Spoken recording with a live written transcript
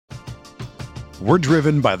We're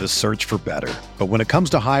driven by the search for better. But when it comes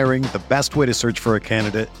to hiring, the best way to search for a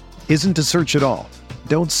candidate isn't to search at all.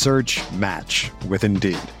 Don't search, match with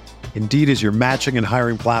Indeed. Indeed is your matching and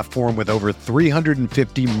hiring platform with over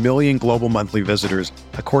 350 million global monthly visitors,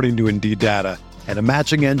 according to Indeed data, and a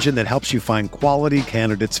matching engine that helps you find quality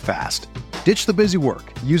candidates fast. Ditch the busy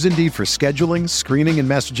work. Use Indeed for scheduling, screening, and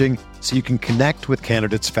messaging so you can connect with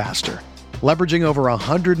candidates faster. Leveraging over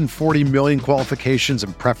 140 million qualifications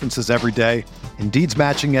and preferences every day, Indeed's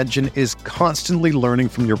matching engine is constantly learning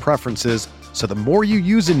from your preferences, so the more you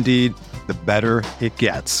use Indeed, the better it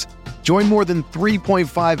gets. Join more than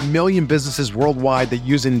 3.5 million businesses worldwide that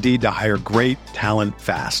use Indeed to hire great talent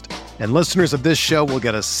fast. And listeners of this show will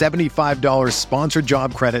get a $75 sponsored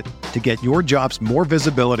job credit to get your jobs more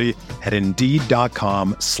visibility at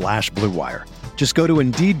Indeed.com/Blue Wire. Just go to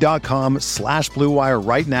Indeed.com/Blue Wire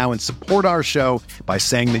right now and support our show by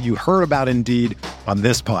saying that you heard about Indeed on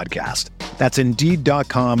this podcast. That's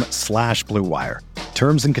Indeed.com/Blue Wire.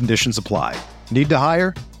 Terms and conditions apply. Need to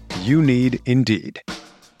hire? You need Indeed.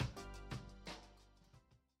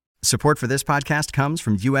 Support for this podcast comes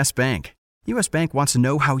from U.S. Bank. U.S. Bank wants to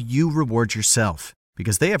know how you reward yourself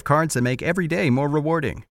because they have cards that make every day more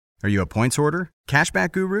rewarding. Are you a points hoarder,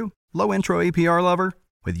 cashback guru, low intro APR lover?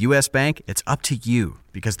 With U.S. Bank, it's up to you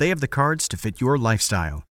because they have the cards to fit your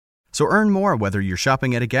lifestyle. So earn more whether you're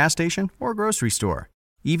shopping at a gas station or a grocery store,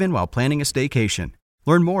 even while planning a staycation.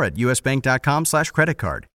 Learn more at usbank.com/credit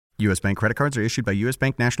card. U.S. Bank credit cards are issued by U.S.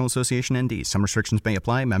 Bank National Association ND. Some restrictions may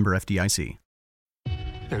apply. Member FDIC.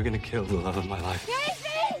 They're gonna kill the love of my life.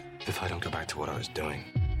 Casey! If I don't go back to what I was doing.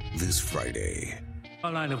 This Friday.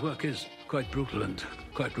 Our line of work is quite brutal and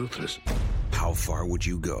quite ruthless. How far would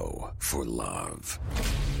you go for love?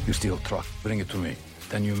 You steal truck, bring it to me.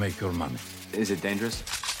 Then you make your money. Is it dangerous?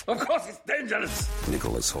 Of course it's dangerous!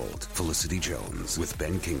 Nicholas Hoult, Felicity Jones, with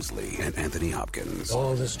Ben Kingsley and Anthony Hopkins.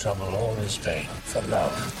 All this trouble, all this pain, for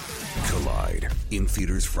love. Collide, in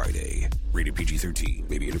theaters Friday. Rated PG-13,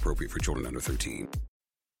 may be inappropriate for children under 13.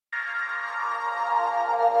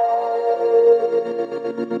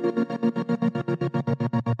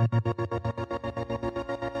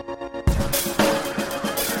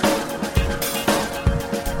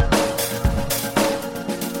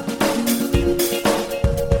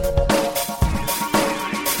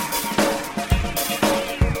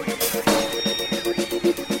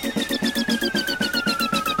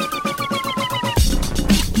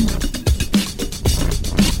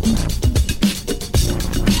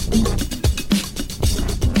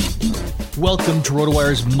 Welcome to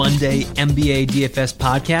RotoWire's Monday NBA DFS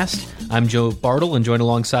podcast. I'm Joe Bartel, and joined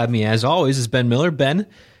alongside me, as always, is Ben Miller. Ben,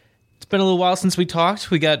 it's been a little while since we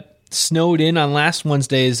talked. We got snowed in on last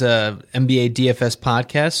Wednesday's NBA DFS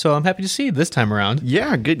podcast, so I'm happy to see you this time around.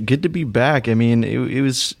 Yeah, good to be back. I mean, it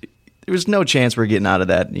was there was no chance we're getting out of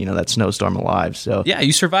that, that snowstorm alive. So yeah,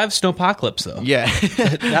 you survived snowpocalypse though. Yeah,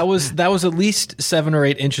 that was at least 7 or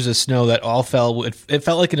 8 inches of snow that all fell. It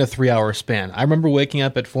felt like in a 3-hour span. I remember waking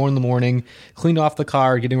up at 4 a.m, cleaned off the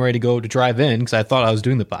car, getting ready to go to drive in because I thought I was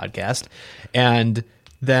doing the podcast, and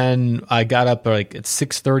then I got up at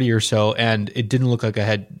 6:30 or so, and it didn't look like I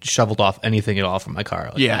had shoveled off anything at all from my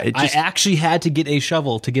car. I actually had to get a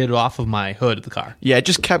shovel to get it off of my hood of the car. Yeah, it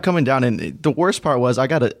just kept coming down, and the worst part was I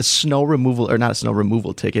got a snow removal, or not a snow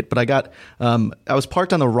removal ticket, but I got I was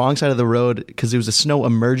parked on the wrong side of the road because it was a snow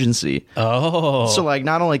emergency. Oh, so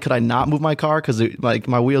not only could I not move my car because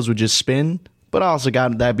my wheels would just spin, but I also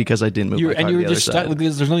got that because I didn't move my car. And you were to the just other stuck side.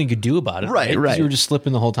 because there's nothing you could do about it. Right. You were just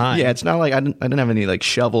slipping the whole time. Yeah, it's not like I didn't have any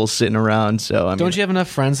shovels sitting around. So don't you have enough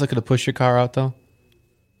friends that could have pushed your car out though?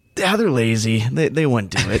 Yeah, they're lazy. They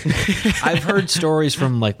wouldn't do it. I've heard stories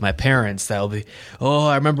from my parents that'll be,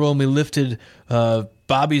 I remember when we lifted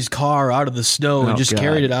Bobby's car out of the snow and just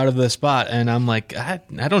carried it out of the spot. And I'm like, I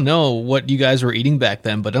don't know what you guys were eating back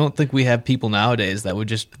then, but I don't think we have people nowadays that would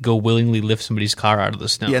just go willingly lift somebody's car out of the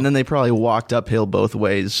snow. Yeah, and then they probably walked uphill both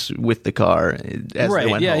ways with the car as they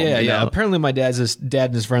went home. Yeah. Apparently my dad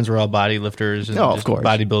and his friends were all body lifters and of course.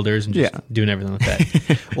 bodybuilders and just doing everything like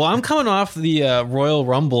that. Well, I'm coming off the Royal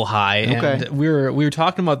Rumble high, and we were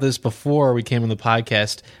talking about this before we came on the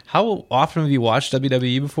podcast. How often have you watched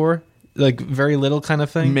WWE before? Very little kind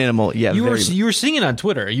of thing? Minimal, yeah. You were seeing it on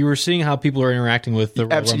Twitter. You were seeing how people are interacting with the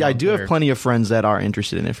Royal Absolutely. Rumble. I do have plenty of friends that are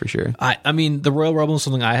interested in it for sure. I mean, the Royal Rumble is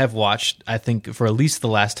something I have watched, I think, for at least the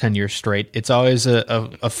last 10 years straight. It's always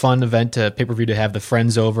a fun event, a pay-per-view to have the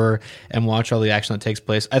friends over and watch all the action that takes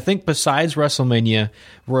place. I think besides WrestleMania,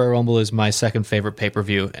 Royal Rumble is my second favorite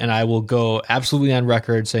pay-per-view, and I will go absolutely on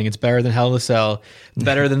record saying it's better than Hell in a Cell,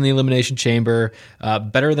 better than the Elimination Chamber,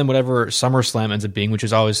 better than whatever SummerSlam ends up being, which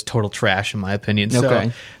is always total trash. trash in my opinion.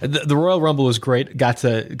 Okay. So the Royal Rumble was great. Got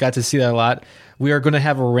to see that a lot. We are going to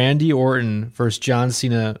have a Randy Orton versus John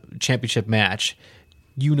Cena championship match.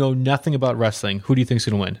 You know nothing about wrestling. Who do you think is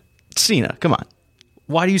going to win? Cena, come on.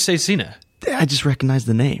 Why do you say Cena? I just recognize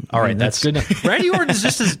the name. All right, that's good enough. Randy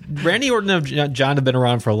Orton and John have been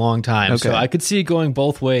around for a long time, so I could see it going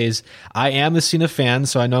both ways. I am a Cena fan,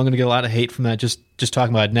 so I know I'm going to get a lot of hate from that just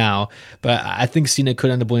talking about it now, but I think Cena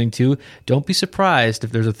could end up winning too. Don't be surprised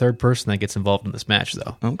if there's a third person that gets involved in this match,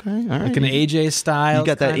 though. Okay, all right. Like an AJ style. You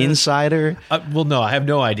got that insider? Well, no, I have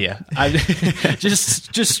no idea. I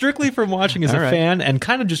just strictly from watching as a fan and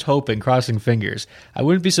kind of just hoping, crossing fingers. I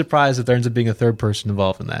wouldn't be surprised if there ends up being a third person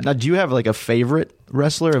involved in that. Now, do you have like a favorite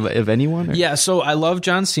wrestler of anyone? Or? Yeah, so I love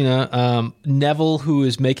John Cena. Neville, who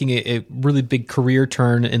is making a really big career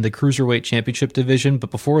turn in the Cruiserweight Championship division,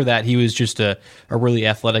 but before that, he was just a really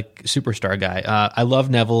athletic superstar guy. I love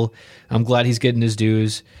Neville. I'm glad he's getting his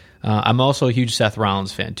dues. I'm also a huge Seth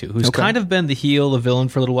Rollins fan, too, who's kind of been the heel, the villain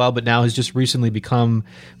for a little while, but now has just recently become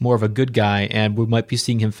more of a good guy, and we might be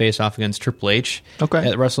seeing him face off against Triple H at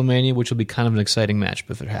WrestleMania, which will be kind of an exciting match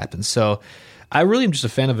if it happens. So I really am just a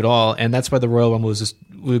fan of it all, and that's why the Royal Rumble was just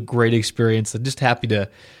a great experience. I'm just happy to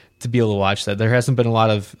be able to watch that. There hasn't been a lot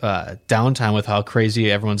of downtime with how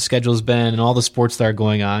crazy everyone's schedule's been and all the sports that are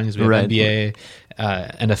going on. Because we have NBA,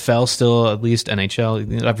 NFL still, at least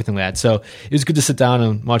NHL, everything like that. So it was good to sit down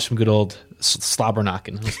and watch some good old slobber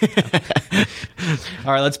knocking.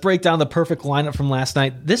 All right, let's break down the perfect lineup from last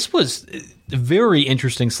night. This was a very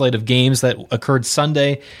interesting slate of games that occurred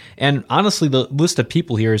Sunday, and honestly, the list of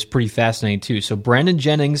people here is pretty fascinating too. So Brandon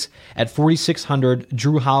Jennings at 4,600,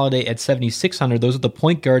 Drew Holiday at 7,600. Those are the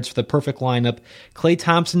point guards for the perfect lineup. Klay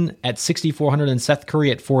Thompson at 6,400 and Seth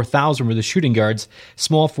Curry at 4,000 were the shooting guards.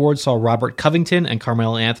 Small forwards saw Robert Covington and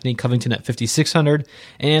Carmelo Anthony. Covington at 5,600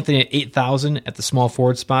 and Anthony at 8,000 at the small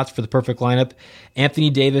forward spots for the perfect lineup. Anthony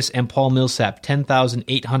Davis and Paul Millsap,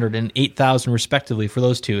 10,800 and 8,000 respectively for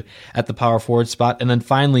those two at the power forward spot. And then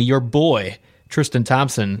finally, your boy, Tristan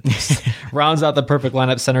Thompson, rounds out the perfect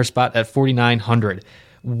lineup center spot at 4,900.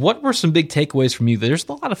 What were some big takeaways from you? There's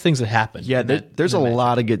a lot of things that happened. Yeah, there's a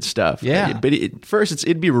lot of good stuff. Yeah, but first,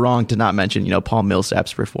 it'd be wrong to not mention Paul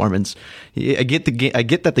Millsap's performance. I get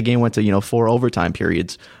that the game went to 4 overtime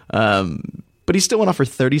periods, but he still went off for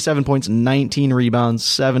 37 points, 19 rebounds,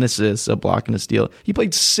 7 assists, a block and a steal. He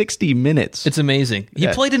played 60 minutes. It's amazing. He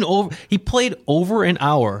played over an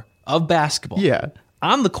hour of basketball. Yeah,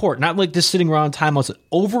 on the court, not like just sitting around timeouts.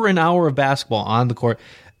 Over an hour of basketball on the court.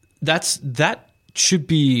 That should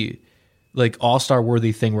be like all-star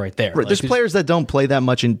worthy thing right there. Right. Like, there's players that don't play that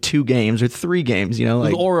much in 2 games or 3 games,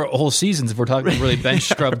 or whole seasons if we're talking really bench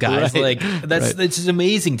scrub guys. It's just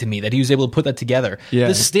amazing to me that he was able to put that together. Yeah.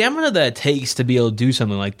 The stamina that it takes to be able to do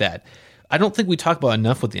something like that. I don't think we talk about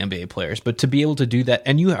enough with the NBA players, but to be able to do that,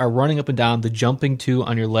 and you are running up and down, the jumping too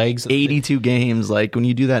on your legs. 82 games, like when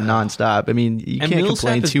you do that nonstop, I mean, you can't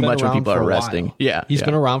complain too much when people are resting. Yeah, he's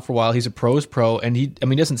been around for a while. He's a pro's pro, and he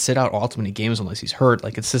doesn't sit out all too many games unless he's hurt.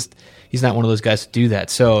 Like it's just he's not one of those guys to do that.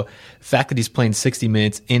 So the fact that he's playing 60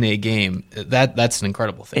 minutes in a game, that's an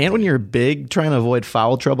incredible thing. And when you're big, trying to avoid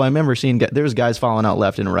foul trouble, I remember seeing there's guys falling out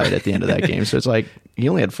left and right at the end of that game. So it's like he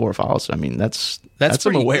only had 4 fouls. I mean, that's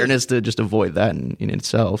some awareness to just avoid that in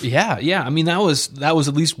itself. Yeah. I mean, that was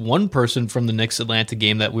at least one person from the Knicks Atlanta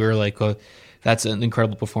game that we were like, that's an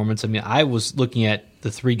incredible performance. I mean, I was looking at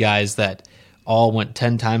the 3 guys that all went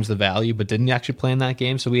 10 times the value, but didn't actually play in that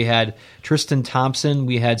game. So we had Tristan Thompson,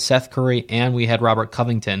 we had Seth Curry, and we had Robert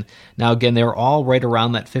Covington. Now, again, they were all right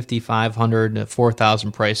around that 5,500,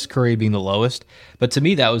 4,000 price, Curry being the lowest. But to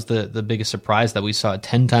me, that was the biggest surprise that we saw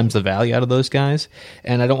 10 times the value out of those guys.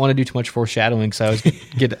 And I don't want to do too much foreshadowing because I always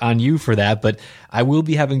get on you for that, but I will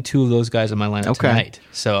be having 2 of those guys in my lineup tonight.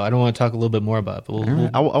 So I don't want to talk a little bit more about it.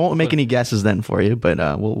 But I won't make any guesses then for you, but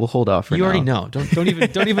we'll hold off for now. You already know. Don't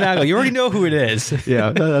even act. You already know who it is.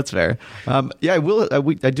 Yeah, that's fair. I will.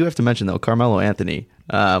 I do have to mention though, Carmelo Anthony.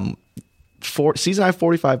 Season high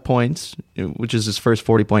 45 points, which is his first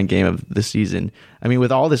 40-point game of the season. I mean,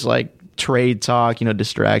 with all this like trade talk,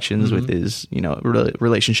 distractions with his,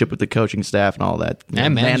 relationship with the coaching staff and all that,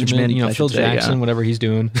 and management, Phil Jackson, whatever he's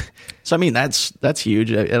doing. So I mean, that's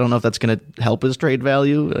huge. I don't know if that's going to help his trade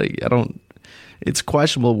value. It's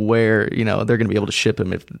questionable where they're going to be able to ship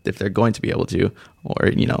him if they're going to be able to,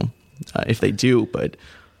 or if they do, but.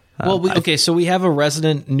 So we have a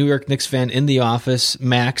resident New York Knicks fan in the office,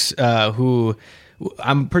 Max, who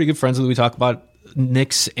I'm pretty good friends with. We talk about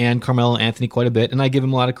Knicks and Carmelo Anthony quite a bit, and I give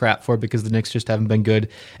him a lot of crap for it because the Knicks just haven't been good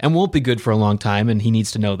and won't be good for a long time, and he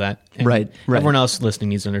needs to know that. And right. Everyone else listening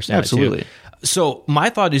needs to understand Absolutely. it too. So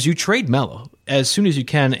my thought is you trade Melo. as soon as you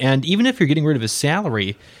can. And even if you're getting rid of his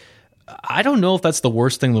salary, I don't know if that's the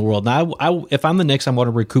worst thing in the world. Now, if I'm the Knicks, I want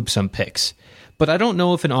to recoup some picks. But I don't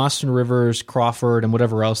know if an Austin Rivers, Crawford, and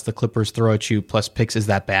whatever else the Clippers throw at you plus picks is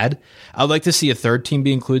that bad. I'd like to see a third team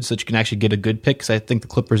be included so that you can actually get a good pick, because I think the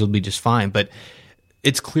Clippers will be just fine. But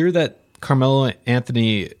it's clear that Carmelo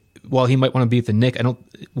Anthony, while he might want to be with the Knicks,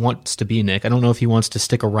 wants to be a Knick. I don't know if he wants to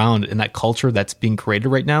stick around in that culture that's being created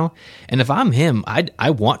right now. And if I'm him, I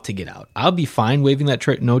want to get out. I'll be fine waiving that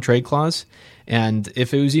no trade clause. And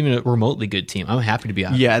if it was even a remotely good team, I'm happy to be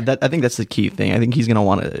out. Yeah, I think that's the key thing. I think he's going to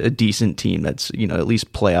want a decent team that's, at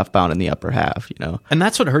least playoff bound in the upper half, And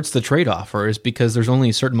that's what hurts the trade offer, is because there's only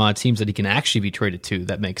a certain amount of teams that he can actually be traded to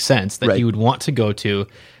that makes sense, that he would want to go to,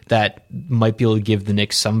 that might be able to give the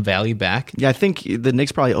Knicks some value back. Yeah, I think the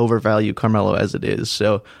Knicks probably overvalue Carmelo as it is.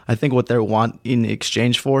 So I think what they want in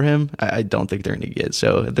exchange for him, I don't think they're going to get.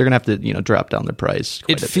 So they're going to have to, drop down the price.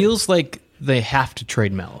 It feels like they have to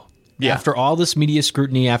trade Melo. Yeah. After all this media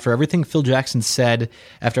scrutiny, after everything Phil Jackson said,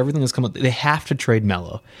 after everything that's come up, they have to trade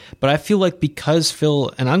Melo. But I feel like because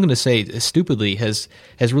Phil, and I'm going to say stupidly, has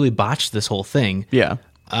really botched this whole thing. Yeah.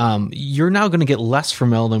 You're now going to get less from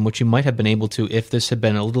Melo than what you might have been able to if this had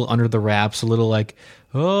been a little under the wraps, a little like,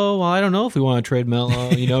 oh, well, I don't know if we want to trade Melo.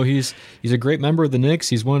 He's a great member of the Knicks.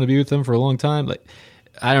 He's wanted to be with them for a long time. Like,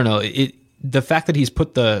 I don't know. The fact that he's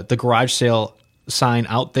put the garage sale sign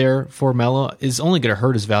out there for Melo is only going to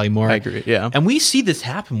hurt his value more. I agree, yeah. And we see this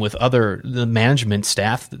happen with the management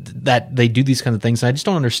staff that they do these kind of things, and I just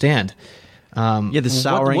don't understand. The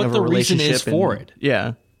souring what of the a relationship reason is for it.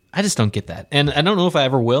 Yeah. I just don't get that. And I don't know if I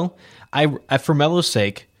ever will. I for Melo's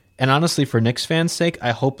sake, and honestly for Knicks fans' sake,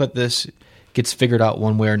 I hope that this gets figured out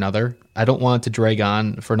one way or another. I don't want it to drag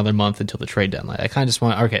on for another month until the trade deadline. I kind of just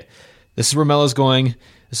want, okay, this is where Melo's going.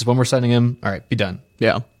 This is when we're signing him. All right, be done.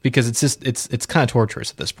 Yeah. Because it's kind of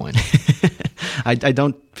torturous at this point. I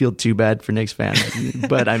don't feel too bad for Knicks fans,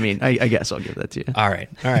 but I mean, I guess I'll give that to you. All right.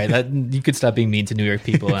 You could stop being mean to New York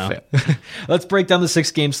people now. Let's break down the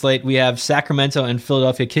 6-game slate. We have Sacramento and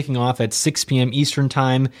Philadelphia kicking off at 6 p.m. Eastern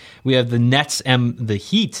time. We have the Nets and the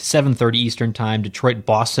Heat, 7:30 Eastern time. Detroit,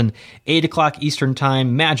 Boston, 8 o'clock Eastern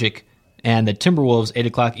time. Magic and the Timberwolves, 8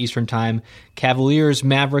 o'clock Eastern time. Cavaliers,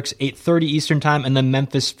 Mavericks, 8:30 Eastern time. And then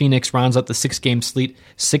Memphis, Phoenix rounds out the 6-game slate,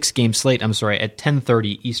 at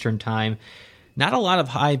 10:30 Eastern time. Not a lot of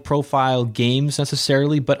high-profile games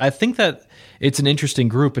necessarily, but I think that it's an interesting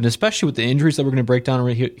group, and especially with the injuries that we're going to break down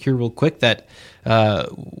here real quick, that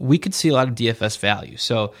we could see a lot of DFS value.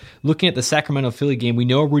 So looking at the Sacramento-Philly game, we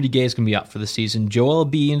know Rudy Gay is going to be out for the season. Joel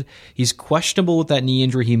Embiid, he's questionable with that knee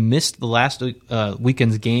injury. He missed the last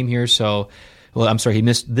weekend's game here, he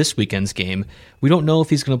missed this weekend's game. We don't know if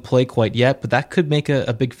he's going to play quite yet, but that could make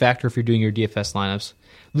a big factor if you're doing your DFS lineups.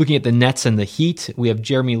 Looking at the Nets and the Heat, we have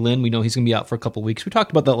Jeremy Lin. We know he's going to be out for a couple weeks. We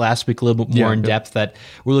talked about that last week a little bit more in depth, that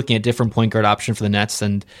we're looking at different point guard option for the Nets,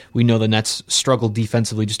 and we know the Nets struggle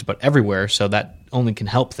defensively just about everywhere, so that only can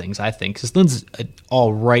help things, I think, because Lin's an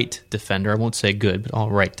all-right defender. I won't say good, but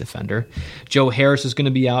all-right defender. Joe Harris is going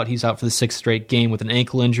to be out. He's out for the 6th straight game with an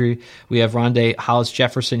ankle injury. We have Rondé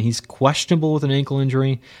Hollis-Jefferson. He's questionable with an ankle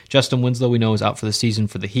injury. Justin Winslow, we know, is out for the season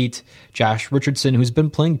for the Heat. Josh Richardson, who's been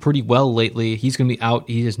playing pretty well lately, he's going to be out.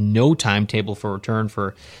 He has no timetable for return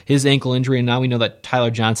for his ankle injury, and now we know that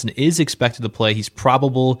Tyler Johnson is expected to play. He's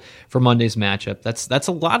probable for Monday's matchup. That's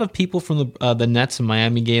a lot of people from the Nets and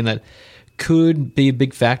Miami game that could be a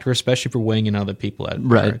big factor, especially for weighing in other people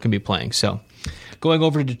that can be playing. So going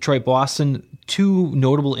over to Detroit, Boston, 2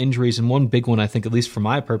 notable injuries, and one big one, I think, at least for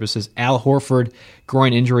my purposes. Al Horford,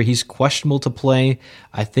 groin injury. He's questionable to play.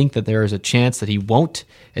 I think that there is a chance that he won't,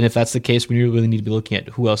 and if that's the case, we really need to be looking at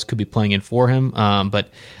who else could be playing in for him. But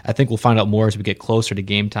I think we'll find out more as we get closer to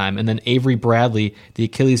game time. And then Avery Bradley, the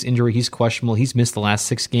Achilles injury, he's questionable. He's missed the last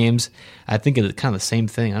 6 games. I think it's kind of the same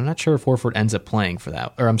thing. I'm not sure if Horford ends up playing for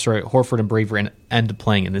that. Or I'm sorry, Horford and Bravery end up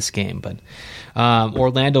playing in this game. But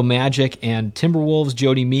Orlando Magic and Timberwolves,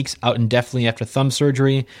 Jody Meeks out indefinitely after thumb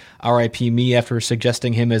surgery. RIP me after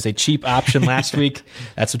suggesting him as a cheap option last week.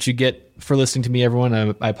 That's what you get for listening to me,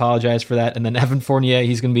 everyone. I apologize for that. And then Evan Fournier,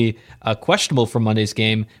 he's going to be questionable for Monday's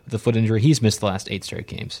game with a foot injury. He's missed the last 8 straight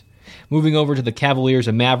games. Moving over to the Cavaliers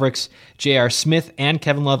and Mavericks, J.R. Smith and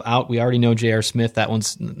Kevin Love out. We already know J.R. Smith. That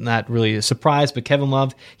one's not really a surprise, but Kevin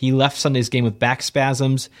Love, he left Sunday's game with back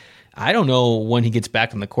spasms. I don't know when he gets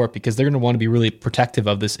back on the court because they're going to want to be really protective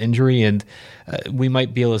of this injury, and we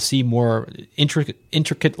might be able to see more intricate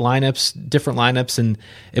lineups, different lineups, and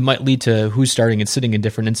it might lead to who's starting and sitting in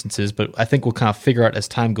different instances. But I think we'll kind of figure out as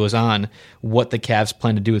time goes on what the Cavs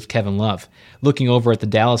plan to do with Kevin Love. Looking over at the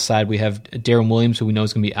Dallas side, we have Darren Williams, who we know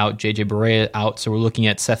is going to be out, JJ Barea out, so we're looking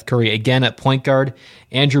at Seth Curry again at point guard.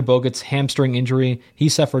 Andrew Bogut's hamstring injury, he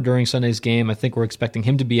suffered during Sunday's game. I think we're expecting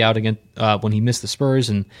him to be out again when he missed the Spurs,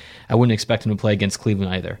 and I wouldn't expect him to play against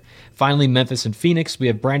Cleveland either. Finally, Memphis and Phoenix, we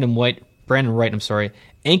have Brandon Wright,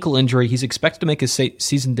 ankle injury. He's expected to make his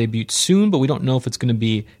season debut soon, but we don't know if it's going to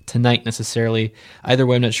be tonight necessarily. Either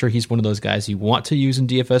way, I'm not sure he's one of those guys you want to use in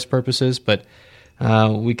DFS purposes, but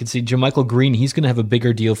we could see JaMychal Green. He's going to have a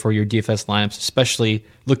bigger deal for your DFS lineups, especially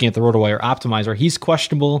looking at the RotoWire Optimizer. He's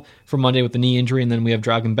questionable for Monday with the knee injury, and then we have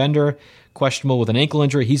Dragan Bender, questionable with an ankle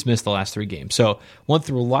injury. He's missed the last 3 games. So went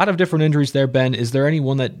through a lot of different injuries there, Ben. Is there any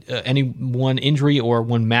one injury or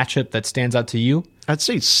one matchup that stands out to you? I'd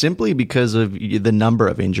say simply because of the number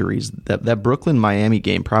of injuries, that Brooklyn-Miami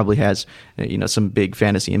game probably has some big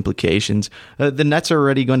fantasy implications. The Nets are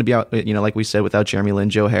already going to be out, like we said, without Jeremy Lin,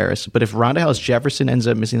 Joe Harris. But if Ronda House Jefferson ends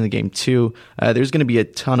up missing the game too, there's going to be a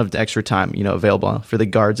ton of extra time available for the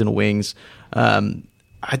guards and wings.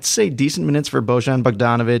 I'd say decent minutes for Bojan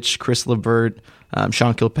Bogdanovic, Chris LeVert,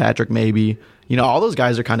 Sean Kilpatrick maybe. All those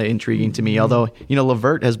guys are kind of intriguing to me, although,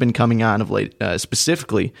 LeVert has been coming on of late,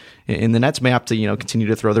 specifically, and the Nets may have to, continue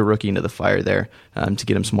to throw the rookie into the fire there to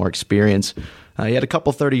get him some more experience. He had a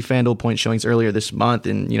couple 30 FanDuel point showings earlier this month,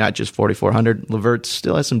 and, at just 4,400, LeVert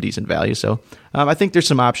still has some decent value. So I think there's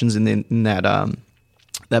some options in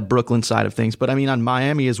that Brooklyn side of things. But, on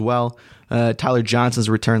Miami as well, Tyler Johnson's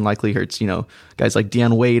return likely hurts, guys like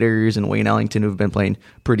Deion Waiters and Wayne Ellington who've been playing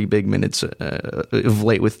pretty big minutes of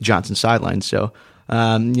late with Johnson sidelines. So,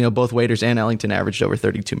 both Waiters and Ellington averaged over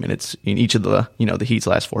 32 minutes in each of the Heat's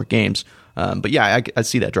last 4 games. But yeah, I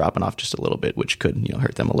see that dropping off just a little bit, which could,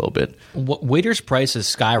 hurt them a little bit. Waiters' price has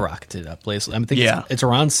skyrocketed up lately. I think it's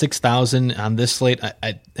around 6,000 on this slate.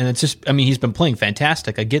 And it's just, he's been playing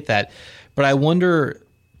fantastic. I get that. But I wonder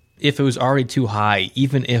if it was already too high,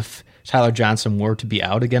 even if Tyler Johnson were to be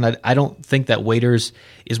out again. I don't think that Waiters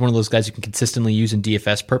is one of those guys you can consistently use in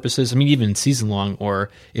DFS purposes. Even in season long, or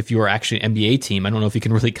if you are actually an NBA team, I don't know if you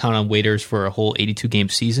can really count on Waiters for a whole 82-game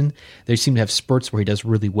season. They seem to have spurts where he does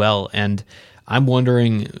really well, and I'm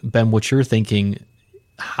wondering, Ben, what you're thinking.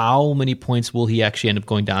 How many points will he actually end up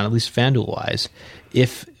going down, at least FanDuel-wise,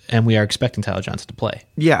 and we are expecting Tyler Johnson to play?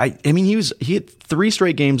 Yeah, he had 3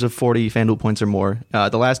 straight games of 40 FanDuel points or more.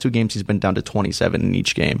 The last 2 games he's been down to 27 in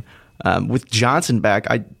each game. With Johnson back,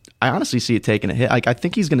 I honestly see it taking a hit. I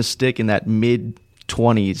think he's going to stick in that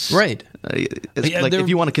mid-20s. Right. If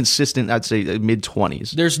you want a consistent, I'd say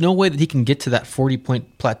mid-20s. There's no way that he can get to that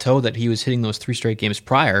 40-point plateau that he was hitting those 3 straight games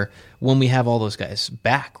prior when we have all those guys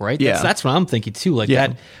back, right? Yeah. That's what I'm thinking too.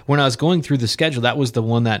 That when I was going through the schedule, that was the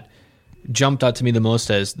one that jumped out to me the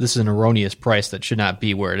most as this is an erroneous price that should not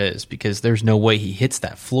be where it is, because there's no way he hits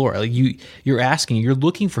that floor. You're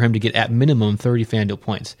looking for him to get at minimum 30 FanDuel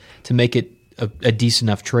points to make it a decent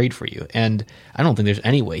enough trade for you, and I don't think there's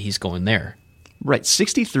any way he's going there. Right,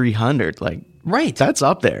 6,300, right, that's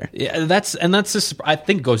up there. Yeah, that's just, I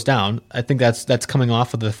think it goes down. I think that's coming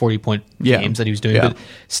off of the 40-point games that he was doing, but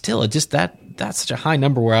still, that's such a high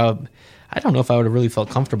number where I don't know if I would have really felt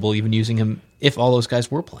comfortable even using him if all those guys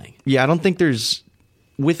were playing. Yeah, I don't think there's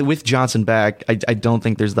with Johnson back. I don't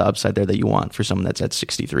think there's the upside there that you want for someone that's at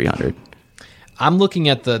 6,300. I'm looking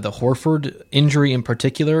at the Horford injury in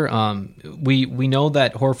particular. We know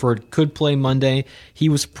that Horford could play Monday. He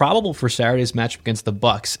was probable for Saturday's matchup against the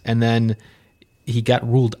Bucks, and then he got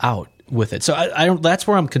ruled out with it. So I don't. That's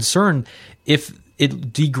where I'm concerned. If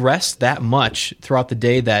it degressed that much throughout the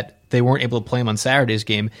day that they weren't able to play him on Saturday's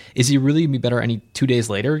game, is he really going to be better any 2 days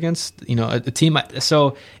later against a team?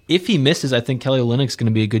 So if he misses, I think Kelly Olynyk's is going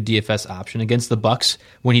to be a good DFS option against the Bucks.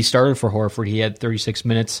 When he started for Horford, he had 36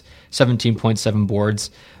 minutes, 17.7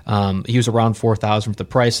 boards. He was around 4,000 for the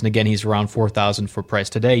price, and again, he's around 4,000 for price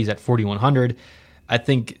today. He's at 4,100. I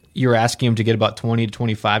think you're asking him to get about 20 to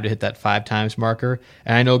 25 to hit that 5 times marker.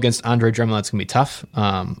 And I know against Andre Drummond that's going to be tough.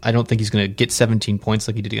 I don't think he's going to get 17 points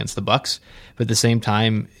like he did against the Bucks. But at the same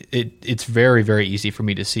time, it's very, very easy for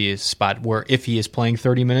me to see a spot where if he is playing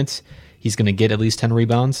 30 minutes, he's going to get at least 10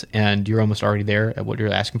 rebounds, and you're almost already there at what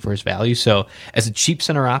you're asking for his value. So as a cheap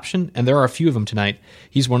center option, and there are a few of them tonight,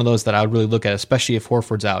 he's one of those that I would really look at, especially if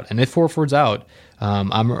Horford's out. And if Horford's out,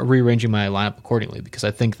 I'm rearranging my lineup accordingly because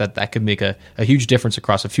I think that could make a huge difference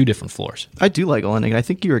across a few different floors. I do like Olenek, and I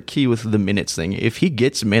think you're a key with the minutes thing. If he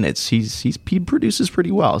gets minutes, he produces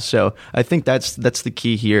pretty well. So I think that's the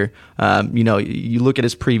key here. You look at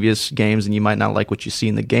his previous games, and you might not like what you see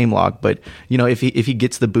in the game log, but if he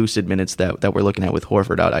gets the boosted minutes that we're looking at with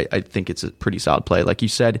Horford out, I think it's a pretty solid play. Like you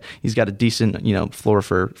said, he's got a decent floor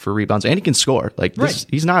for rebounds, and he can score. Like this,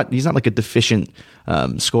 right. He's not like a deficient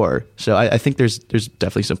scorer. So I think there's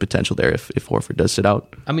definitely some potential there if Horford does sit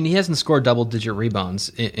out. I mean, he hasn't scored double-digit rebounds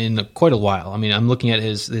in quite a while. I mean, I'm looking at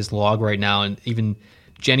his log right now, and even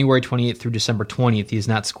January 28th through December 20th, he has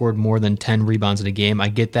not scored more than 10 rebounds in a game. I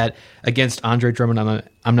get that against Andre Drummond.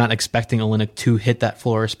 I'm not expecting Olenek to hit that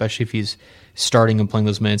floor, especially if he's starting and playing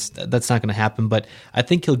those minutes. That's not going to happen, but I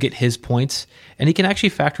think he'll get his points, and he can actually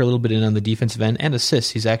factor a little bit in on the defensive end and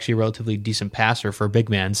assists. He's actually a relatively decent passer for a big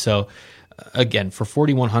man. So, again, for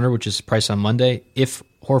 4,100, which is priced on Monday, if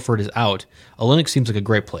Horford is out, Olenek seems like a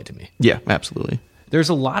great play to me. Yeah, absolutely. There's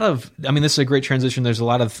a lot of, this is a great transition. There's a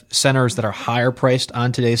lot of centers that are higher priced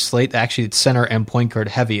on today's slate. Actually, it's center and point guard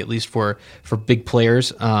heavy, at least for big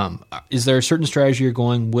players. Is there a certain strategy you're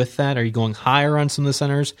going with that? Are you going higher on some of the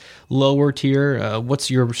centers, lower tier? What's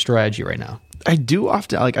your strategy right now? I do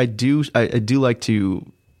like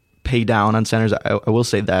to pay down on centers. I will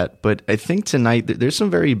say that, but I think tonight there's some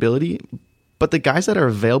variability. But the guys that are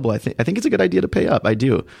available, I think it's a good idea to pay up. I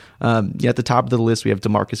do. At the top of the list, we have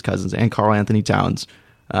DeMarcus Cousins and Karl Anthony Towns.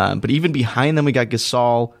 But even behind them, we got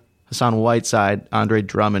Gasol, Hassan Whiteside, Andre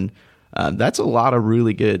Drummond. That's a lot of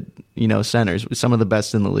really good, centers, some of the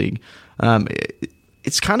best in the league.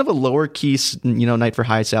 It's kind of a lower key, night for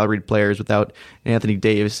high salaried players without Anthony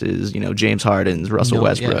Davis's, James Harden's, Russell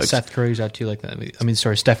Westbrook. Yeah, Seth Curry's out too, like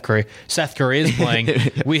that. Steph Curry. Seth Curry is playing.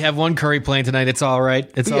 We have one Curry playing tonight. It's all right.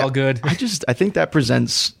 It's all good. I think that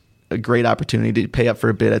presents a great opportunity to pay up for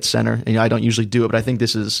a bit at center. And, I don't usually do it, but I think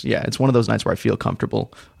this is, it's one of those nights where I feel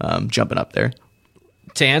comfortable jumping up there.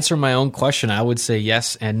 To answer my own question, I would say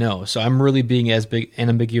yes and no. So I'm really being as big and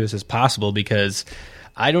ambiguous as possible because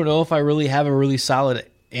I don't know if I really have a really solid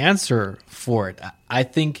answer for it. I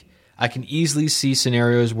think I can easily see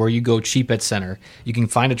scenarios where you go cheap at center. You can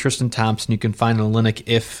find a Tristan Thompson. You can find an Olenek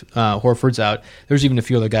if Horford's out. There's even a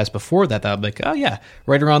few other guys before that I'll be like, oh yeah,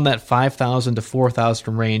 right around that 5,000 to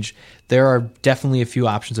 4,000 range. There are definitely a few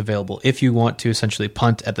options available if you want to essentially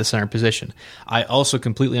punt at the center position. I also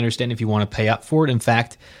completely understand if you want to pay up for it. In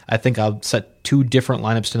fact, I think I'll set two different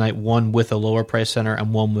lineups tonight, one with a lower price center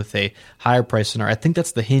and one with a higher price center. I think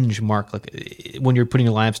that's the hinge mark. Like when you're putting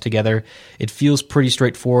your lineups together, it feels pretty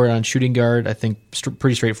straightforward on shooting guard. I think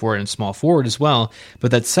pretty straightforward in small forward as well.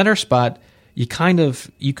 But that center spot, you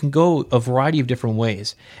can go a variety of different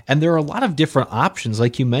ways. And there are a lot of different options,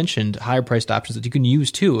 like you mentioned, higher priced options that you can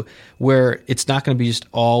use too, where it's not going to be just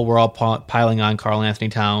we're all piling on Karl Anthony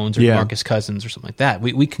Towns or Marcus Cousins or something like that.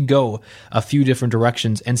 We can go a few different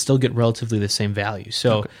directions and still get relatively the same value.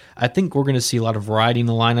 So I think we're going to see a lot of variety in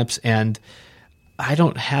the lineups, and I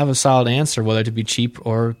don't have a solid answer whether to be cheap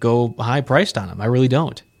or go high priced on them. I really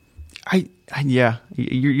don't.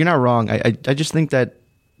 You're not wrong. I just think that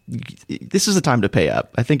this is the time to pay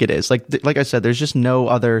up. I think it is. Like I said, there's just no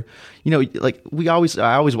other, I always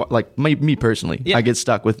like me personally, I get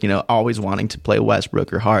stuck with, always wanting to play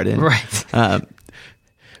Westbrook or Harden. Right.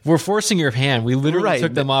 We're forcing your hand. We literally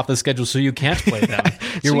took them off the schedule so you can't play them.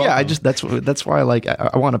 You're welcome. That's why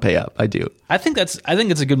I want to pay up. I do. I think it's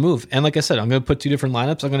a good move. And like I said, I'm going to put two different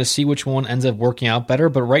lineups. I'm going to see which one ends up working out better.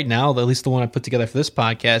 But right now, at least the one I put together for this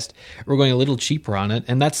podcast, we're going a little cheaper on it.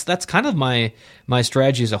 And that's kind of my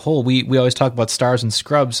strategy as a whole. We always talk about stars and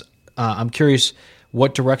scrubs. I'm curious,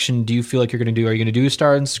 what direction do you feel like you're going to do? Are you going to do a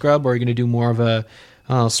star and scrub, or are you going to do more of a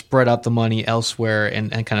spread out the money elsewhere and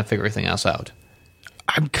kind of figure everything else out?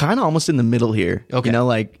 I'm kind of almost in the middle here. Okay.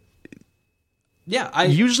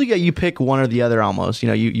 Usually you pick one or the other almost.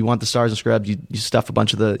 You want the stars and scrubs, you stuff a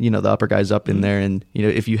bunch of the, the upper guys up in there, and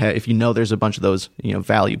if you know there's a bunch of those,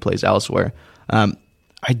 value plays elsewhere.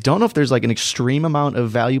 I don't know if there's like an extreme amount of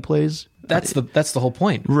value plays. That's the whole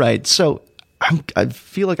point. Right. So I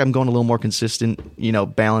feel like I'm going a little more consistent,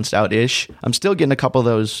 balanced out-ish. I'm still getting a couple of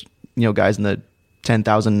those, guys in the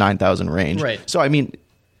 10,000, 9,000 range. Right. So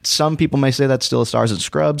some people may say that's still a stars and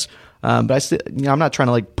scrubs, but I'm not trying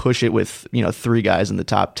to push it with three guys in the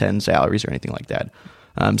top 10 salaries or anything like that.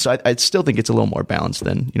 So I still think it's a little more balanced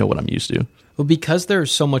than what I'm used to. Well, because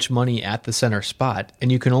there's so much money at the center spot,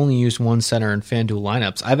 and you can only use one center in FanDuel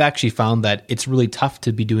lineups, I've actually found that it's really tough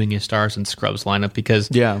to be doing a stars and scrubs lineup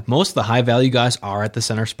because most of the high value guys are at the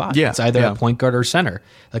center spot. Yeah, it's either a point guard or center,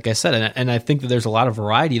 like I said. And I think that there's a lot of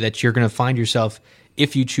variety that you're going to find yourself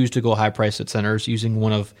if you choose to go high price at centers using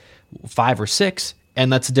one of 5 or 6.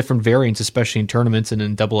 And that's a different variance, especially in tournaments and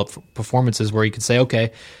in double up performances where you can say,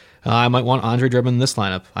 okay, I might want Andre Drummond in this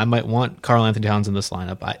lineup. I might want Karl Anthony Towns in this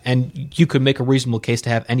lineup. And you could make a reasonable case to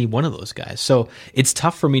have any one of those guys. So it's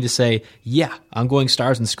tough for me to say, yeah, I'm going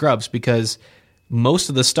stars and scrubs because most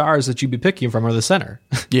of the stars that you'd be picking from are the center.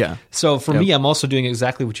 Yeah. So for me, I'm also doing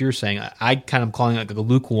exactly what you're saying. I kind of calling it like a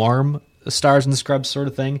lukewarm stars and scrubs sort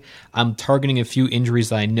of thing. I'm targeting a few injuries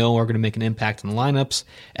that I know are going to make an impact in the lineups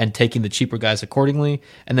and taking the cheaper guys accordingly,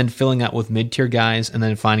 and then filling out with mid-tier guys and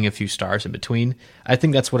then finding a few stars in between. I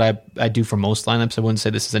think that's what I do for most lineups. I wouldn't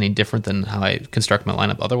say this is any different than how I construct my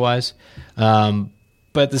lineup otherwise.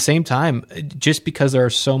 But at the same time, just because there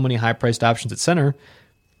are so many high-priced options at center,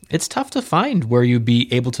 it's tough to find where you'd be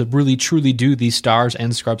able to really truly do the stars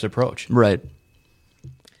and scrubs approach. Right.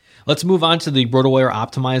 Let's move on to the RotoWire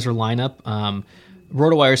Optimizer lineup.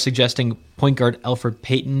 RotoWire is suggesting point guard Elfrid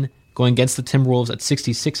Payton going against the Timberwolves at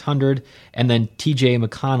 6,600, and then TJ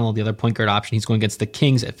McConnell, the other point guard option, he's going against the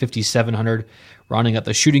Kings at 5,700. Rounding out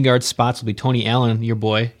the shooting guard spots will be Tony Allen, your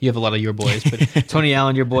boy. You have a lot of your boys, but Tony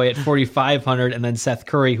Allen, your boy, at 4,500, and then Seth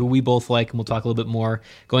Curry, who we both like, and we'll talk a little bit more,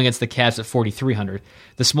 going against the Cavs at 4,300.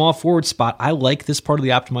 The small forward spot, I like this part of the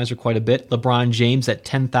optimizer quite a bit. LeBron James at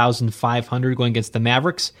 10,500 going against the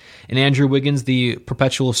Mavericks, and Andrew Wiggins, the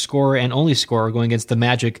perpetual scorer and only scorer, going against the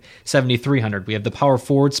Magic, 7,300. We have the power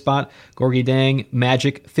forward spot, Gorgie Dang,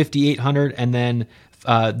 Magic, 5,800, and then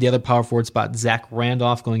the other power forward spot, Zach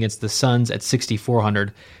Randolph, going against the Suns at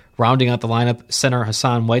 6,400. Rounding out the lineup, center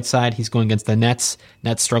Hassan Whiteside. He's going against the Nets.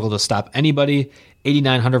 Nets struggle to stop anybody.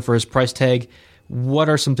 8,900 for his price tag. What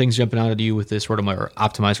are some things jumping out at you with this RotoWire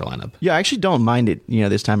Optimizer lineup? Yeah, I actually don't mind it.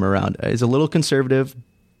 This time around, it's a little conservative,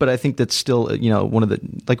 but I think that's still one of the,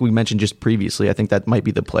 like we mentioned just previously. I think that might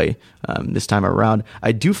be the play this time around.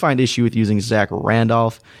 I do find issue with using Zach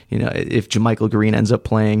Randolph. If JaMychal Green ends up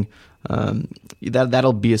playing.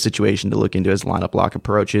 That'll be a situation to look into as lineup lock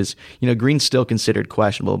approaches. Green's still considered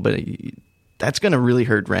questionable, but that's going to really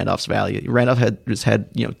hurt Randolph's value. Randolph has had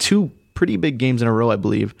 2 pretty big games in a row, I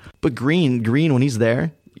believe. But Green when he's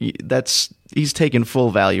there, he's taken full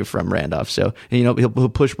value from Randolph. So he'll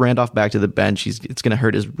push Randolph back to the bench. It's going to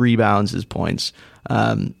hurt his rebounds, his points.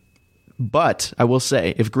 But I will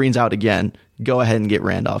say, if Green's out again, go ahead and get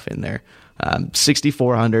Randolph in there.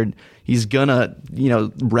 6,400. He's gonna,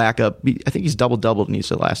 rack up. I think he's doubled in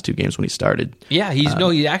each of the last 2 games when he started. Yeah,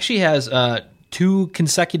 he actually has 2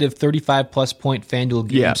 consecutive 35-plus point FanDuel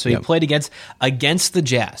games. Yeah, so he played against the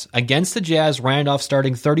Jazz. Against the Jazz, Randolph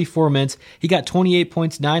starting 34 minutes. He got 28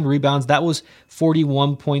 points, 9 rebounds. That was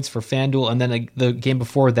 41 points for FanDuel. And then the game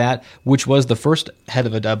before that, which was the first head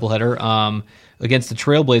of a doubleheader, against the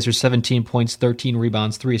Trailblazers, 17 points, 13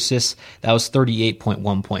 rebounds, 3 assists. That was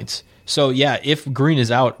 38.1 points. So, yeah, if Green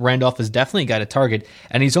is out, Randolph has definitely got a target,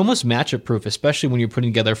 and he's almost matchup-proof, especially when you're putting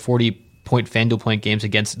together 40-point FanDuel point games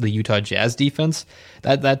against the Utah Jazz defense.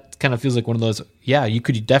 That kind of feels like one of those, yeah, you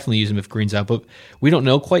could definitely use him if Green's out, but we don't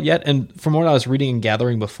know quite yet. And from what I was reading and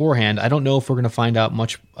gathering beforehand, I don't know if we're going to find out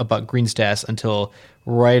much about Green's stats until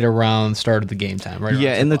right around start of the game time.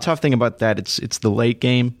 Yeah, and the tough thing about that, it's the late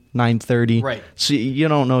game, 9:30. Right. So you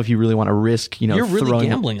don't know if you really want to risk, you're really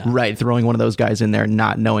gambling on it. Right, throwing one of those guys in there,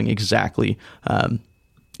 not knowing exactly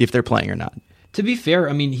if they're playing or not. To be fair,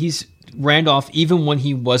 I mean, Randolph, even when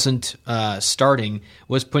he wasn't starting,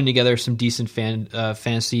 was putting together some decent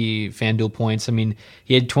fantasy FanDuel points. I mean,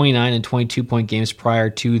 he had 29 and 22-point games prior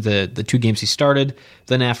to the 2 games he started.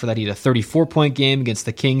 Then after that, he had a 34-point game against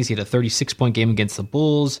the Kings. He had a 36-point game against the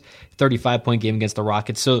Bulls, 35-point game against the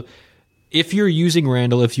Rockets. So if you're using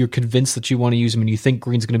Randall, if you're convinced that you want to use him and you think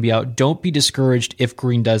Green's going to be out, don't be discouraged if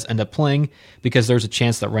Green does end up playing, because there's a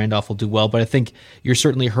chance that Randolph will do well. But I think you're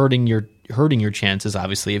certainly hurting your chances,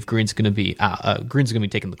 obviously, if Green's going to be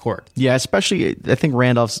taking the court. Yeah, especially I think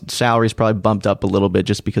Randolph's salary is probably bumped up a little bit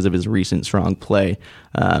just because of his recent strong play.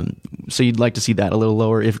 So you'd like to see that a little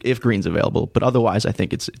lower if Green's available. But otherwise, I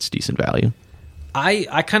think it's decent value.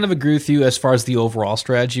 I kind of agree with you as far as the overall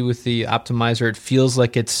strategy with the optimizer. It feels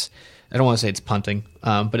like I don't want to say it's punting,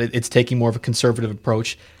 but it's taking more of a conservative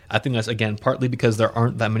approach. I think that's, again, partly because there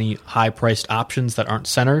aren't that many high-priced options that aren't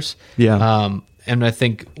centers. Yeah. And I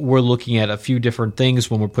think we're looking at a few different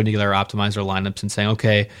things when we're putting together our optimizer lineups and saying,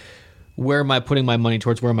 okay, where am I putting my money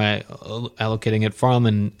towards? Where am I allocating it from?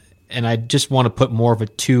 And and I just want to put more of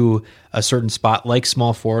it to a certain spot, like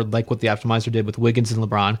small forward, like what the optimizer did with Wiggins and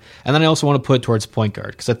LeBron. And then I also want to put it towards point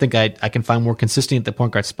guard because I think I can find more consistency at the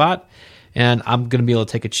point guard spot, and I'm going to be able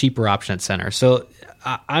to take a cheaper option at center. So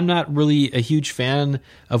I'm not really a huge fan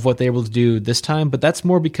of what they're able to do this time, but that's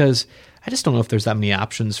more because I just don't know if there's that many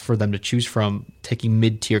options for them to choose from taking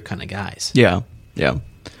mid-tier kind of guys. Yeah.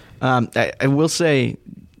 I will say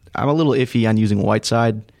I'm a little iffy on using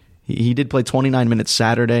Whiteside. He did play 29 minutes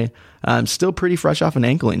Saturday. Still pretty fresh off an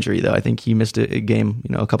ankle injury, though. I think he missed a game,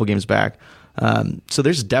 a couple games back. So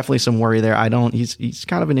there's definitely some worry there. He's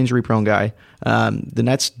kind of an injury-prone guy. The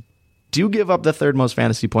Nets do give up the third most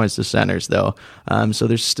fantasy points to centers, though. So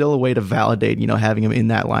there's still a way to validate, having him in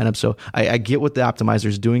that lineup. So I get what the optimizer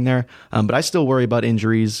is doing there, but I still worry about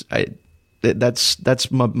injuries.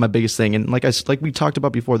 That's my biggest thing. And like we talked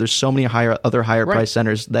about before, there's so many higher price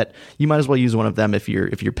centers that you might as well use one of them if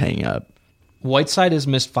you're paying up. Whiteside has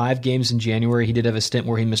missed 5 games in January. He did have a stint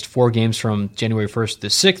where he missed 4 games from January 1st to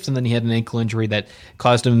 6th, and then he had an ankle injury that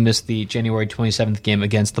caused him to miss the January 27th game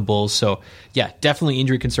against the Bulls. So, yeah, definitely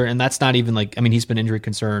injury concern. And that's not even he's been injury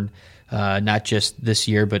concern not just this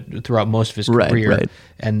year, but throughout most of his career. Right.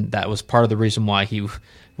 And that was part of the reason why he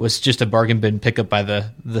was just a bargain bin pickup by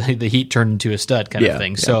the Heat turned into a stud kind of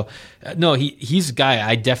thing. Yeah. So, no, he's a guy.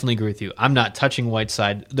 I definitely agree with you. I'm not touching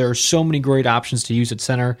Whiteside. There are so many great options to use at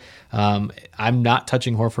center. I'm not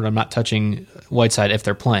touching Horford. I'm not touching Whiteside if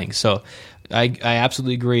they're playing. So I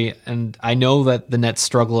absolutely agree. And I know that the Nets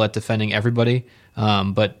struggle at defending everybody,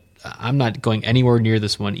 but I'm not going anywhere near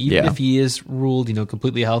this one. Even if he is ruled,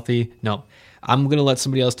 completely healthy, no. I'm going to let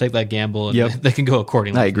somebody else take that gamble, and they can go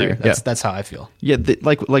accordingly. I agree. That's how I feel. Yeah,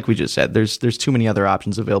 like we just said, there's too many other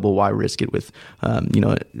options available. Why risk it with,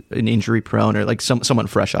 an injury prone or like someone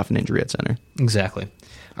fresh off an injury at center? Exactly.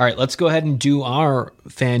 All right, let's go ahead and do our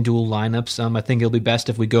FanDuel lineups. I think it'll be best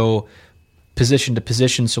if we go position to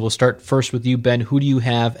position. So we'll start first with you, Ben. Who do you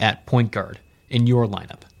have at point guard in your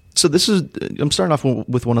lineup? So I'm starting off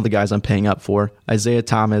with one of the guys I'm paying up for, Isaiah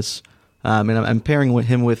Thomas. And I'm pairing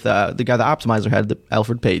him with the guy the optimizer had,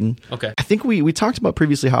 Alfred Payton. Okay. I think we talked about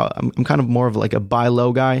previously how I'm kind of more of like a buy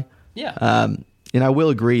low guy. Yeah. And I will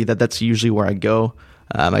agree that that's usually where I go.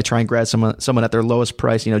 I try and grab someone at their lowest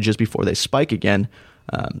price, just before they spike again.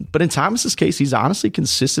 But in Thomas's case, he's honestly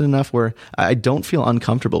consistent enough where I don't feel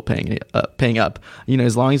uncomfortable paying up.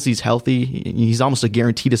 As long as he's healthy, he's almost a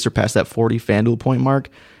guarantee to surpass that 40 FanDuel point mark,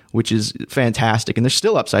 which is fantastic. And there's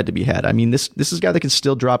still upside to be had. I mean, this is a guy that can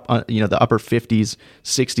still drop, the upper 50s,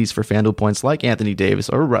 60s for FanDuel points like Anthony Davis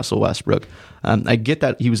or Russell Westbrook. I get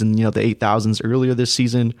that he was in, the 8,000s earlier this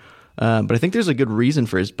season. But I think there's a good reason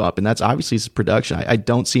for his bump, and that's obviously his production. I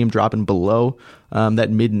don't see him dropping below that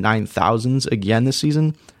mid 9,000s again this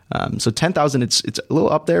season. So 10,000, it's a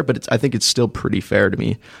little up there, but I think it's still pretty fair to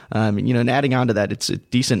me. And adding on to that, it's a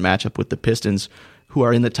decent matchup with the Pistons, who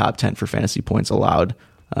are in the top 10 for fantasy points allowed.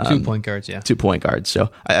 2 point guards, yeah. 2 point guards. So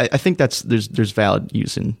I think there's valid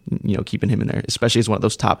use in keeping him in there, especially as one of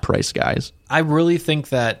those top price guys. I really think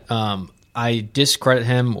that I discredit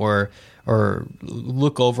him or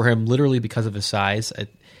look over him literally because of his size.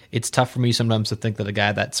 It's tough for me sometimes to think that a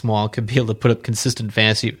guy that small could be able to put up consistent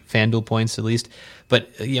fantasy FanDuel points at least. But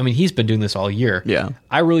he's been doing this all year. Yeah,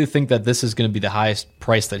 I really think that this is going to be the highest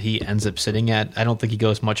price that he ends up sitting at. I don't think he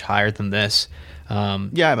goes much higher than this. I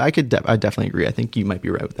definitely agree. I think you might be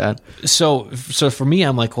right with that. So for me,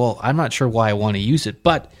 I'm like, well, I'm not sure why I want to use it,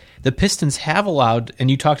 but the Pistons have allowed,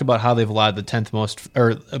 and you talked about how they've allowed the 10th most,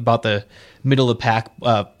 or about the middle of the pack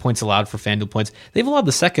points allowed for FanDuel points. They've allowed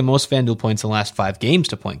the second most FanDuel points in the last 5 games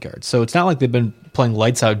to point guards. So it's not like they've been playing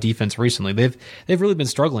lights out defense recently. They've really been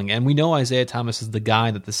struggling, and we know Isaiah Thomas is the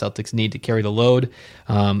guy that the Celtics need to carry the load,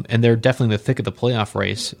 and they're definitely in the thick of the playoff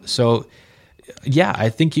race. So yeah, I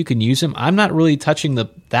think you can use him. I'm not really touching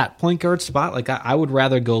that point guard spot. Like I would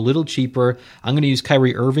rather go a little cheaper. I'm going to use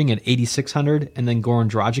Kyrie Irving at 8,600 and then Goran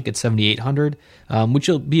Dragic at 7,800, which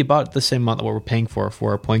will be about the same amount that what we're paying for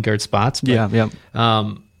our point guard spots. But,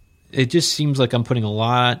 yeah. It just seems like I'm putting a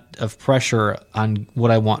lot of pressure on what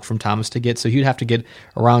I want from Thomas to get. So he'd have to get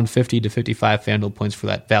around 50 to 55 FanDuel points for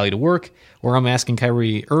that value to work. Or I'm asking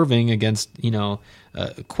Kyrie Irving against,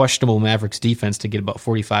 questionable Mavericks defense to get about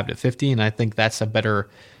 45 to 50. And I think that's a better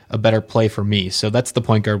play for me. So that's the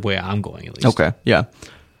point guard way I'm going, at least. Okay. Yeah.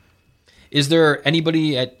 Is there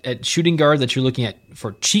anybody at shooting guard that you're looking at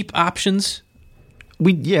for cheap options?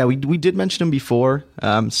 We did mention him before.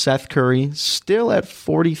 Seth Curry, still at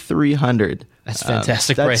 4,300. That's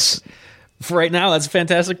fantastic price. For right now, that's a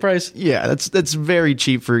fantastic price. Yeah, that's very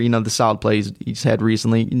cheap for the solid plays he's had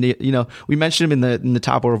recently. We mentioned him in the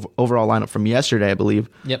top overall lineup from yesterday, I believe.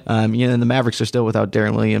 Yep. And the Mavericks are still without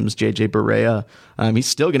Darren Williams, JJ Barea. He's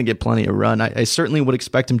still going to get plenty of run. I certainly would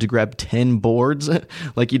expect him to grab 10 boards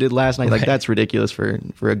like he did last night. Like that's ridiculous for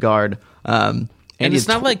a guard. And it's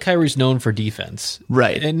not like Kyrie's known for defense,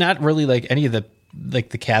 right? And not really like any of the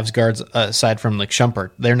Cavs guards aside from like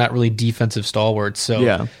Shumpert. They're not really defensive stalwarts. So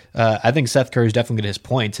yeah. I think Seth Curry's definitely going to his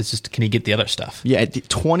points. It's just, can he get the other stuff? Yeah,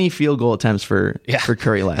 20 field goal attempts for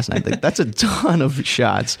Curry last night. That's a ton of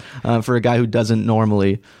shots for a guy who doesn't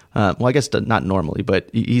normally. Well, I guess not normally, but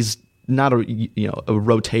he's not a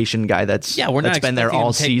rotation guy that's been there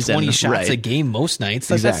all season. 20 shots a game most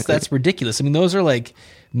nights. Exactly. That's ridiculous. I mean, those are like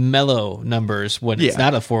Melo numbers when it's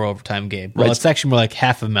not a 4 overtime game. Well, it's actually more like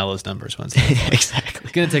half of Melo's numbers when it's exactly.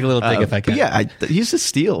 Gonna take a little dig if I can. Yeah, he's a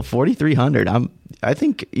steal. 4,300. I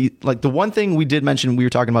think the one thing we did mention we were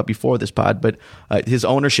talking about before this pod, but his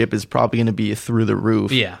ownership is probably going to be through the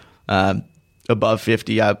roof. Yeah, above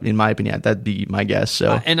 50. In my opinion, that'd be my guess.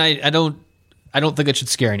 So, and I don't think it should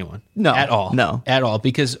scare anyone. No, at all. No, at all.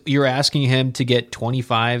 Because you're asking him to get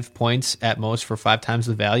 25 points at most for 5 times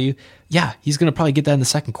the value. Yeah, he's going to probably get that in the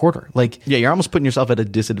second quarter. You're almost putting yourself at a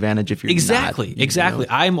disadvantage if you're exactly. not,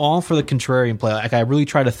 I'm all for the contrarian play. Like I really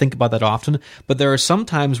try to think about that often. But there are some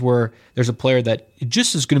times where there's a player that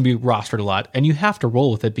just is going to be rostered a lot, and you have to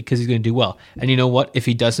roll with it because he's going to do well. And you know what? If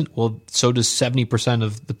he doesn't, well, so does 70%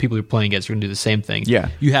 of the people you're playing against are going to do the same thing. Yeah,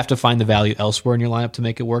 you have to find the value elsewhere in your lineup to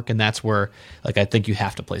make it work, and that's where I think you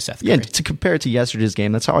have to play Seth Curry. Yeah, to compare it to yesterday's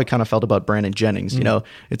game, that's how I kind of felt about Brandon Jennings. Mm-hmm.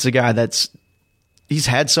 It's a guy he's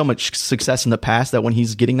had so much success in the past that when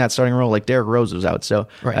he's getting that starting role, like Derrick Rose was out. So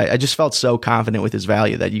I just felt so confident with his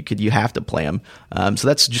value that you have to play him. So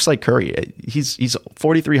that's just like Curry. He's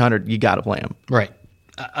 4,300. You got to play him. Right.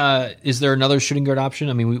 Is there another shooting guard option?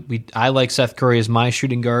 I mean, I like Seth Curry as my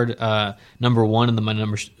shooting guard, number one, and then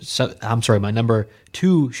my number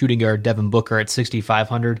 2 shooting guard, Devin Booker at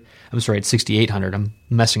 6,500. I'm sorry, at 6,800. I'm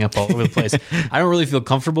messing up all over the place. I don't really feel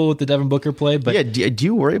comfortable with the Devin Booker play, but yeah, do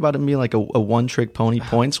you worry about him being like a one-trick pony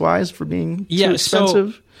points wise for being too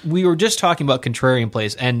expensive? So we were just talking about contrarian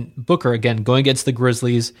plays, and Booker again going against the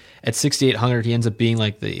Grizzlies at 6,800. He ends up being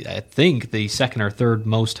like the second or third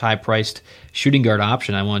most high-priced shooting guard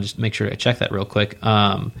option. I want to just make sure I check that real quick.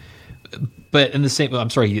 But in the same, I'm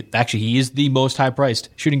sorry, he is the most high-priced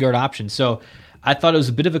shooting guard option. So I thought it was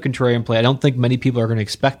a bit of a contrarian play. I don't think many people are going to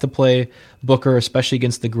expect to play Booker, especially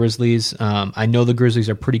against the Grizzlies. I know the Grizzlies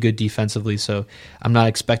are pretty good defensively, so I'm not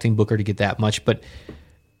expecting Booker to get that much. But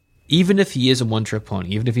even if he is a one-trick pony,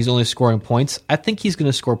 even if he's only scoring points, I think he's going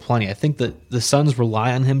to score plenty. I think that the Suns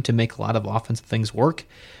rely on him to make a lot of offensive things work.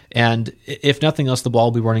 And if nothing else, the ball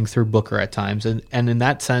will be running through Booker at times. And in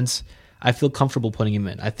that sense, I feel comfortable putting him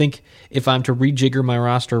in. I think if I'm to rejigger my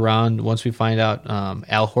roster around once we find out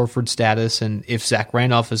Al Horford's status and if Zach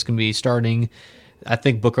Randolph is going to be starting, I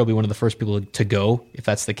think Booker will be one of the first people to go if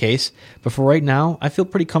that's the case. But for right now, I feel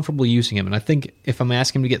pretty comfortable using him. And I think if I'm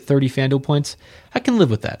asking him to get 30 FanDuel points, I can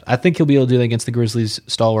live with that. I think he'll be able to do that against the Grizzlies'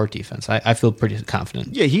 stalwart defense. I feel pretty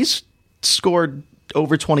confident. Yeah, he's scored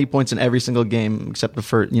over 20 points in every single game except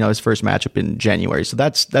for his first matchup in January. So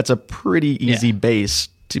that's a pretty easy base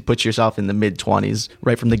to put yourself in the mid-20s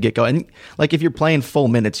right from the get-go. And if you're playing full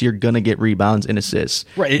minutes, you're going to get rebounds and assists.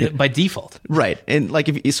 Right, by default. Right. And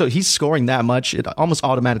so he's scoring that much, it almost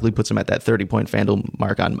automatically puts him at that 30-point FanDuel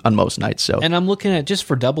mark on most nights. So, and I'm looking at, just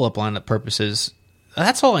for double-up lineup purposes,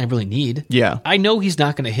 that's all I really need. Yeah. I know he's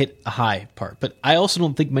not going to hit a high part, but I also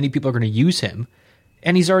don't think many people are going to use him.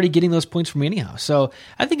 And he's already getting those points from me anyhow. So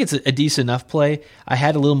I think it's a decent enough play. I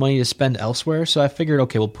had a little money to spend elsewhere, so I figured,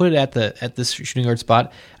 okay, we'll put it at this shooting guard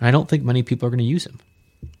spot, and I don't think many people are going to use him.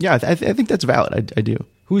 Yeah, I think that's valid. I do.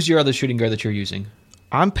 Who's your other shooting guard that you're using?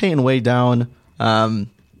 I'm paying way down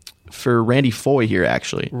for Randy Foye here,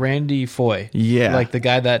 actually. Randy Foye. Yeah. Like the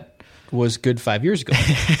guy that was good 5 years ago.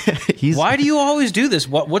 Why do you always do this?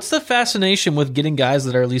 What's the fascination with getting guys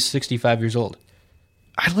that are at least 65 years old?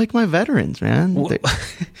 I like my veterans, man.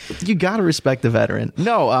 You got to respect the veteran.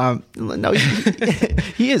 No,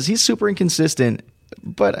 he is. He's super inconsistent,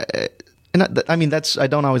 but I mean I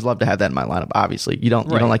don't always love to have that in my lineup. Obviously, you don't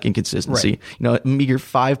like inconsistency. Right. Meager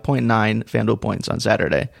 5.9 FanDuel points on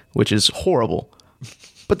Saturday, which is horrible.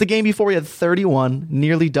 But the game before he had 31,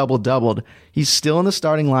 nearly doubled. He's still in the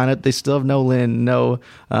starting lineup. They still have no Lynn, no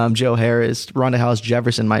Joe Harris, Ronda Hollis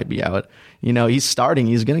Jefferson might be out. He's starting.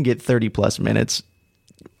 He's going to get 30 plus minutes.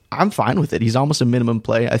 I'm fine with it. He's almost a minimum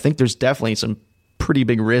play. I think there's definitely some pretty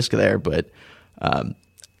big risk there, but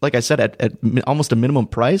like I said, at almost a minimum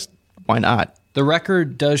price, why not? The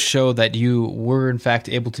record does show that you were, in fact,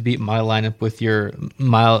 able to beat my lineup with your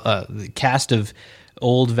cast of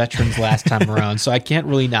old veterans last time around. So I can't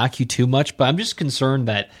really knock you too much, but I'm just concerned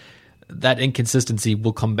that that inconsistency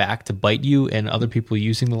will come back to bite you and other people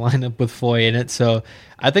using the lineup with Foy in it. So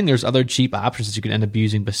I think there's other cheap options that you can end up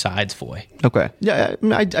using besides Foy. Okay. Yeah, I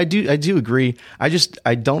mean, I do agree. I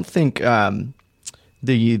don't think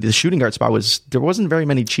the shooting guard spot there wasn't very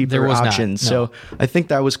many cheaper options. Not, no. So I think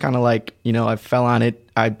that was kind of like, I fell on it.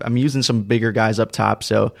 I'm using some bigger guys up top.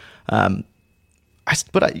 So, I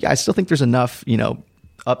still think there's enough,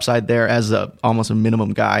 upside there as almost a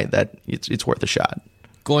minimum guy that it's worth a shot.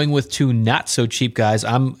 Going with two not so cheap guys,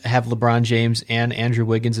 I have LeBron James and Andrew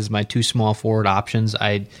Wiggins as my two small forward options.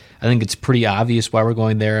 I think it's pretty obvious why we're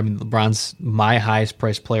going there. I mean, LeBron's my highest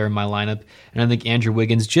priced player in my lineup, and I think Andrew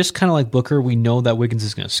Wiggins, just kind of like Booker, we know that Wiggins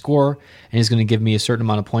is going to score and he's going to give me a certain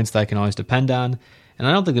amount of points that I can always depend on. And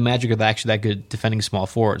I don't think the Magic are actually that good defending small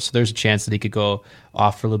forwards, so there's a chance that he could go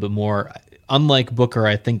off for a little bit more. Unlike Booker,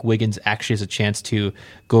 I think Wiggins actually has a chance to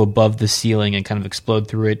go above the ceiling and kind of explode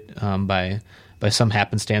through it by some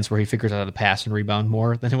happenstance where he figures out how to pass and rebound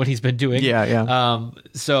more than what he's been doing. Yeah.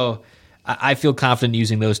 So I feel confident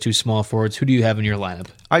using those two small forwards. Who do you have in your lineup?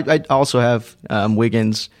 I also have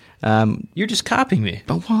Wiggins. You're just copying me.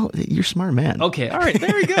 Oh, well, you're a smart man. Okay, all right,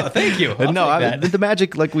 there we go. Thank you. The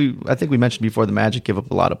Magic, I think we mentioned before, the Magic give up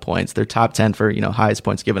a lot of points. They're top 10 for highest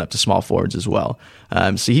points given up to small forwards as well.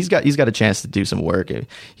 So he's got a chance to do some work.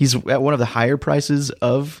 He's at one of the higher prices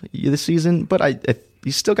of the season, but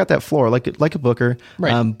he's still got that floor like a Booker.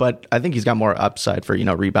 Right. But I think he's got more upside for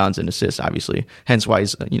rebounds and assists, obviously. Hence why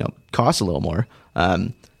he's costs a little more.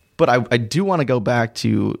 But I do want to go back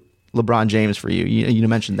to LeBron James for you. You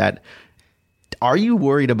mentioned that. Are you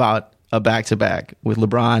worried about a back-to-back with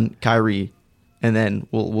LeBron, Kyrie, and then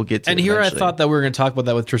we'll get to it here eventually. I thought that we were going to talk about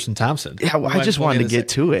that with Tristan Thompson. Yeah, well, I just wanted to get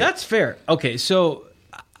to it. That's fair. Okay, so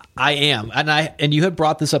I am, and you had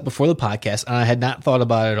brought this up before the podcast, and I had not thought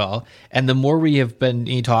about it at all. And the more we have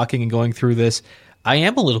been talking and going through this, I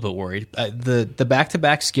am a little bit worried. The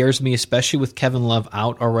back-to-back scares me, especially with Kevin Love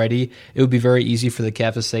out already. It would be very easy for the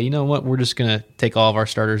Cavs to say, you know what, we're just going to take all of our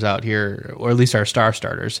starters out here, or at least our star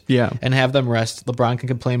starters, and have them rest. LeBron can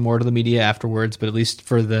complain more to the media afterwards, but at least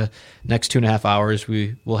for the next 2.5 hours,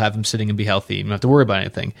 we will have him sitting and be healthy. You don't have to worry about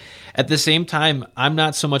anything. At the same time, I'm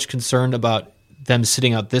not so much concerned about them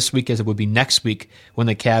sitting out this week as it would be next week when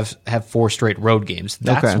the Cavs have 4 straight road games.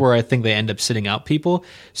 That's where I think they end up sitting out people.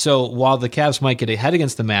 So while the Cavs might get ahead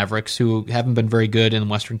against the Mavericks, who haven't been very good in the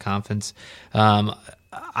Western Conference,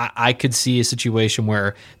 I could see a situation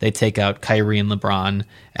where they take out Kyrie and LeBron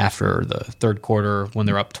after the third quarter when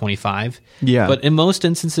they're up 25. Yeah. But in most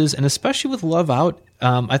instances, and especially with Love out,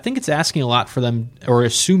 I think it's asking a lot for them, or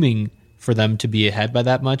assuming for them to be ahead by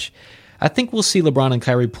that much. I think we'll see LeBron and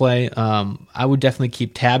Kyrie play. I would definitely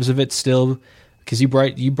keep tabs of it still, because you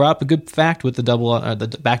brought up a good fact with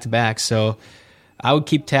the back-to-back. So I would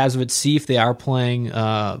keep tabs of it, see if they are playing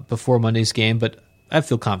before Monday's game. But I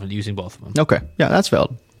feel confident using both of them. Okay, yeah, that's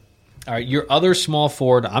valid. All right, your other small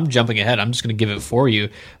forward, I'm jumping ahead. I'm just going to give it for you.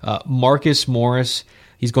 Marcus Morris.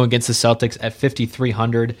 He's going against the Celtics at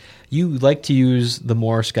 5,300. You like to use the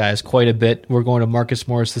Morris guys quite a bit. We're going to Marcus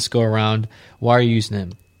Morris this go around. Why are you using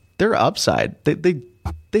him? Their upside.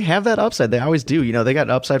 They have that upside. They always do. They got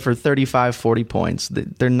an upside for 35, 40 points.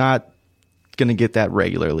 They're not going to get that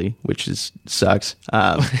regularly, which sucks.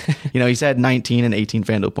 He's had 19 and 18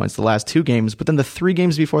 FanDuel points the last 2 games, but then the 3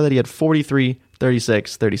 games before that he had 43,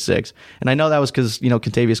 36, 36. And I know that was because,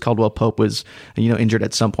 Kentavious Caldwell-Pope was, injured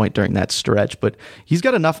at some point during that stretch, but he's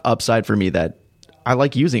got enough upside for me that I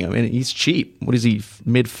like using him, and he's cheap. What is he?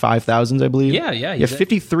 Mid 5,000s, I believe. Yeah.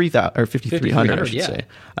 53,000 or 5,300, I should say.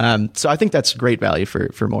 So I think that's great value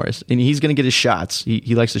for Morris, and he's going to get his shots.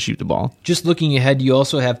 He likes to shoot the ball. Just looking ahead, you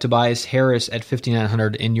also have Tobias Harris at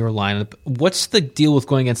 5,900 in your lineup. What's the deal with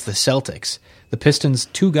going against the Celtics? The Pistons,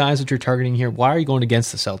 2 guys that you're targeting here. Why are you going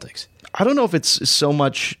against the Celtics? I don't know if it's so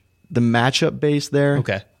much the matchup base there.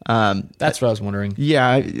 Okay, that's what I was wondering.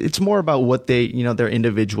 Yeah, it's more about what they, their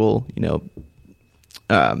individual,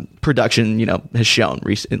 production, has shown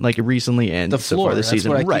recently and the floor, so far this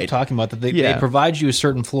season. That's what I keep talking about. That they provide you a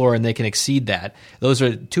certain floor and they can exceed that. Those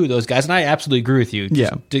are 2 of those guys, and I absolutely agree with you.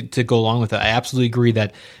 To go along with that, I absolutely agree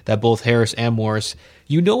that both Harris and Morris,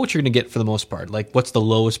 what you're going to get for the most part. Like, what's the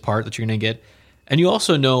lowest part that you're going to get, and you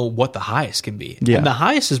also know what the highest can be. Yeah. And the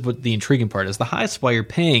highest is what the intriguing part is. The highest is why you're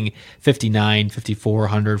paying 59,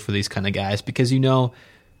 5,400 for these kind of guys, because well,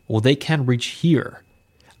 they can reach here.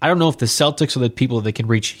 I don't know if the Celtics are the people that can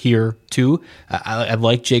reach here too. I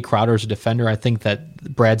like Jay Crowder as a defender. I think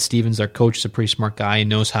that Brad Stevens, our coach, is a pretty smart guy and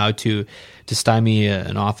knows how to stymie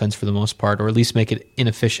an offense for the most part, or at least make it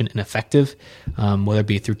inefficient and effective, whether it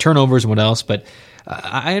be through turnovers and what else. But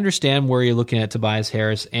I understand where you're looking at Tobias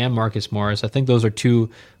Harris and Marcus Morris. I think those are two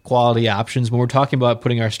quality options. When we're talking about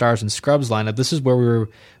putting our stars and scrubs lineup, this is where we were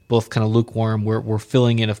both kind of lukewarm. We're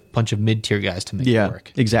filling in a bunch of mid-tier guys to make it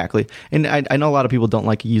work. Exactly. And I know a lot of people don't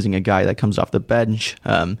like using a guy that comes off the bench.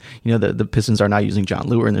 The Pistons are now using John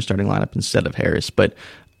Leuer in their starting lineup instead of Harris, but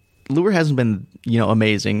Leuer hasn't been,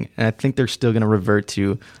 amazing, and I think they're still going to revert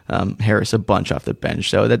to Harris a bunch off the bench.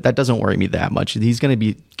 So that doesn't worry me that much. He's going to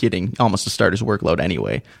be getting almost a starter's workload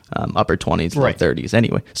anyway, upper 20s, low 30s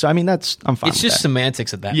anyway. So, I mean, I'm fine with It's just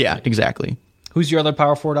semantics at that point. Yeah, exactly. Who's your other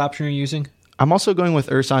power forward option you're using? I'm also going with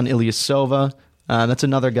Ersan Ilyasova. That's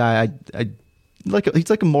another guy I like. He's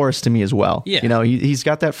like a Morris to me as well. Yeah. He's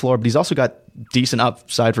got that floor, but he's also got decent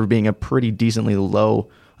upside for being a pretty decently low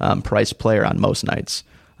priced player on most nights.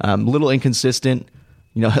 Little inconsistent.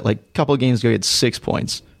 Like a couple of games ago, he had 6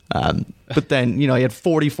 points. But then, he had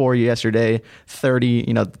 44 yesterday,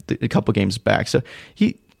 30, a couple of games back. So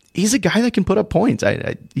he's a guy that can put up points.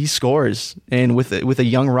 He scores. And with a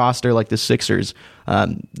young roster like the Sixers,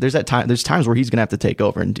 there's times where he's going to have to take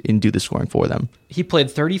over and do the scoring for them. He played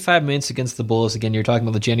 35 minutes against the Bulls. Again, you're talking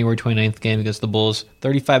about the January 29th game against the Bulls.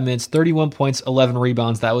 35 minutes, 31 points, 11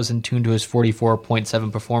 rebounds. That was in tune to his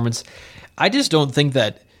 44.7 performance. I just don't think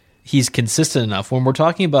that he's consistent enough. When we're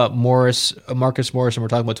talking about Marcus Morris, and we're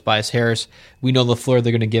talking about Tobias Harris, we know the floor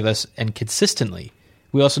they're going to give us, and consistently.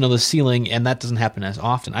 We also know the ceiling, and that doesn't happen as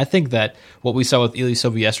often. I think that what we saw with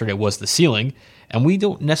Ilyasova yesterday was the ceiling, and we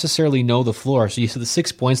don't necessarily know the floor. So you said the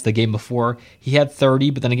 6 points the game before, he had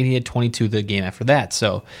 30, but then again he had 22 the game after that.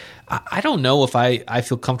 So I don't know if I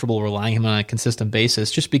feel comfortable relying on him on a consistent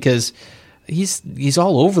basis, just because he's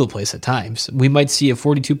all over the place at times. We might see a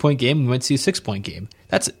 42-point game, we might see a 6-point game.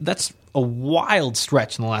 That's a wild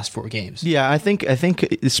stretch in the last 4 games. Yeah, I think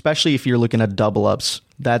especially if you're looking at double ups,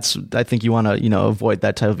 I think you want to avoid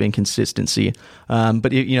that type of inconsistency.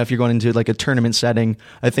 But if you're going into like a tournament setting,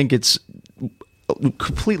 I think it's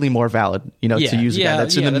completely more valid, to use a guy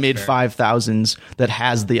that's in the mid 5,000s that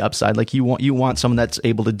has the upside. Like you want someone that's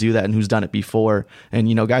able to do that and who's done it before.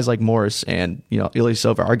 And guys like Morris and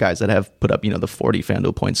Ilyasova are guys that have put up the 40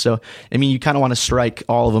 FanDuel points. So I mean, you kind of want to strike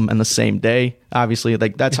all of them in the same day. Obviously,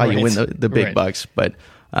 like that's how you win the big bucks. But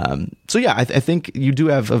so yeah, I think you do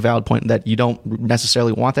have a valid point that you don't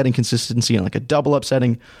necessarily want that inconsistency in like a double up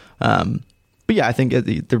setting. But yeah, I think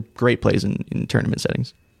they're great plays in tournament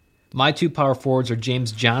settings. My 2 power forwards are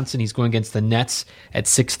James Johnson. He's going against the Nets at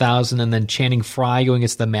 6,000, and then Channing Frye going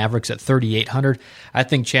against the Mavericks at 3,800. I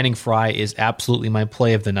think Channing Frye is absolutely my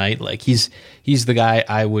play of the night. Like he's the guy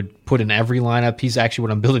I would put in every lineup. He's actually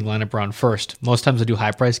what I'm building lineup around first. Most times I do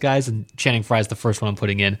high price guys, and Channing Frye is the first one I'm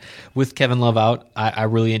putting in. With Kevin Love out, I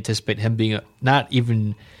really anticipate him being not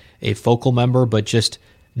even a focal member, but just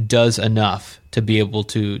does enough to be able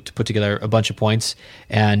to put together a bunch of points.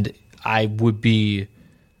 And it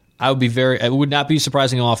would not be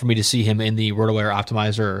surprising at all for me to see him in the RotoWire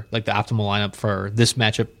optimizer, like the optimal lineup for this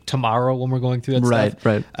matchup tomorrow when we're going through that stuff.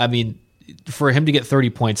 Right. I mean, for him to get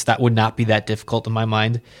 30 points, that would not be that difficult in my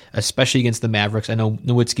mind, especially against the Mavericks. I know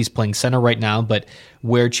Nowitzki's playing center right now, but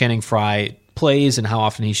where Channing Frye plays and how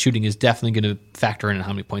often he's shooting is definitely going to factor in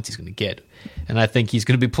how many points he's going to get. And I think he's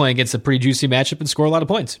going to be playing against a pretty juicy matchup and score a lot of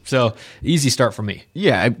points. So easy start for me.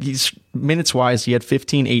 Yeah, he's minutes-wise, he had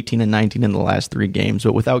 15, 18, and 19 in the last 3 games.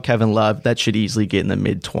 But without Kevin Love, that should easily get in the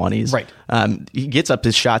mid-20s. Right. He gets up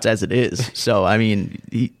his shots as it is. So, I mean,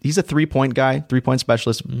 he's a 3-point guy, 3-point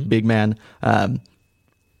specialist, big man.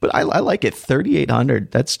 But I like it.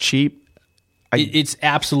 3,800. That's cheap. It's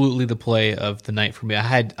absolutely the play of the night for me. I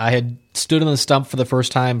had stood on the stump for the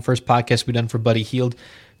first podcast we done for Buddy Hield.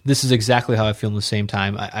 This is exactly how I feel in the same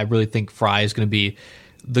time. I really think Frye is going to be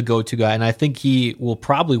the go-to guy, and I think he will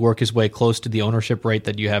probably work his way close to the ownership rate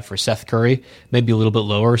that you have for Seth Curry, maybe a little bit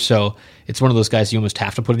lower. So it's one of those guys you almost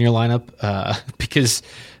have to put in your lineup because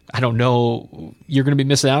I don't know, you're going to be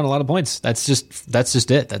missing out on a lot of points. That's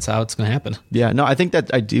just it. That's how it's going to happen. Yeah, no, I think that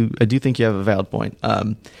I do think you have a valid point.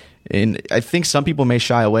 And I think some people may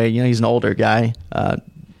shy away. He's an older guy.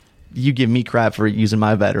 You give me crap for using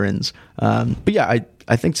my veterans. But yeah,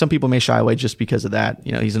 I think some people may shy away just because of that.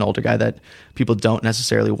 He's an older guy that people don't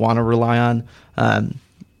necessarily want to rely on.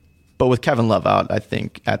 But with Kevin Love out, I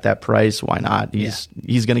think at that price, why not? He's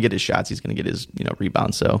going to get his shots. He's going to get his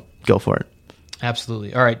rebounds. So go for it.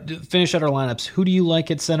 Absolutely. All right, finish out our lineups. Who do you like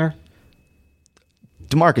at center?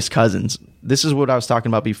 DeMarcus Cousins. this is what I was talking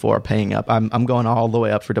about before, paying up. I'm going all the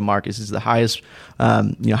way up for DeMarcus. He's the highest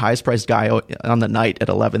priced guy on the night at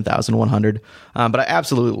 11,100. But I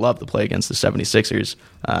absolutely love the play against the 76ers,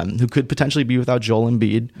 who could potentially be without Joel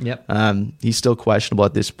Embiid. Yep. He's still questionable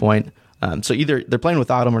at this point. So either they're playing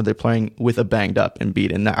without him or they're playing with a banged up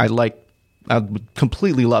Embiid. And I would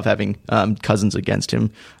completely love having Cousins against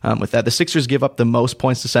him with that. The Sixers give up the most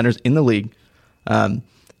points to centers in the league.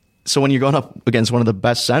 So when you're going up against one of the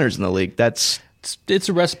best centers in the league, it's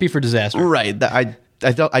a recipe for disaster. Right.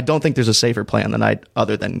 I don't think there's a safer play on the night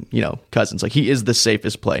other than, Cousins. Like, he is the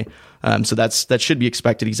safest play. So that should be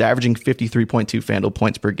expected. He's averaging 53.2 FanDuel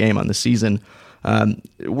points per game on the season.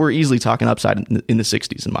 We're easily talking upside in the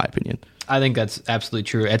 60s, in my opinion. I think that's absolutely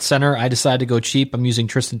true. At center, I decided to go cheap. I'm using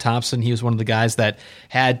Tristan Thompson. He was one of the guys that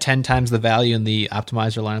had 10 times the value in the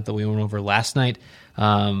optimizer lineup that we went over last night.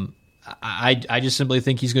 I just simply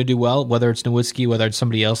think he's going to do well, whether it's Nowitzki, whether it's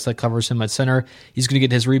somebody else that covers him at center. He's going to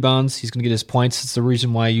get his rebounds. He's going to get his points. It's the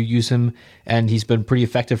reason why you use him, and he's been pretty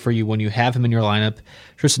effective for you when you have him in your lineup.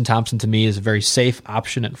 Tristan Thompson, to me, is a very safe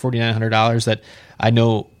option at $4,900 that I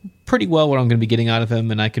know pretty well what I'm going to be getting out of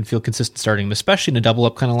him, and I can feel consistent starting him, especially in a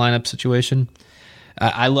double-up kind of lineup situation.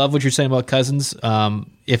 I love what you're saying about Cousins.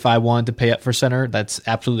 If I wanted to pay up for center, that's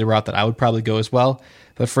absolutely the route that I would probably go as well.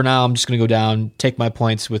 But for now, I'm just going to go down, take my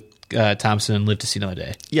points with Thompson, and live to see another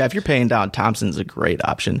day. Yeah, if you're paying down, Thompson's a great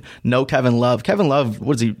option. No Kevin Love. Kevin Love,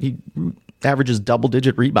 what is he? He averages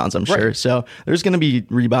double-digit rebounds, I'm sure. Right. So there's going to be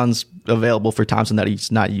rebounds available for Thompson that he's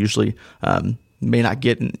not usually may not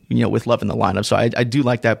get, with Love in the lineup. So I do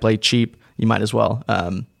like that play cheap. You might as well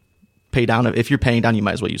pay down. If you're paying down, you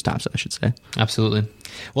might as well use Thompson, I should say. Absolutely.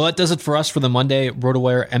 Well, that does it for us for the Monday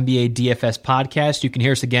RotoWire NBA DFS podcast. You can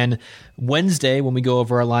hear us again Wednesday when we go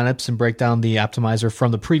over our lineups and break down the optimizer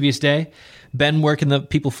from the previous day. Ben, where can the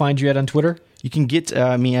people find you at on Twitter? You can get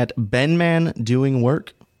me at BenManDoingWork.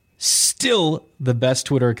 Still the best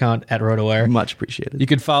Twitter account at RotoWire. Much appreciated. You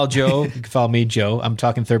can follow Joe. You can follow me, Joe. I'm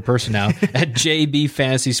talking third person now, at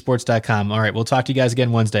jbfantasysports.com. All right, we'll talk to you guys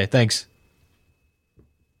again Wednesday. Thanks.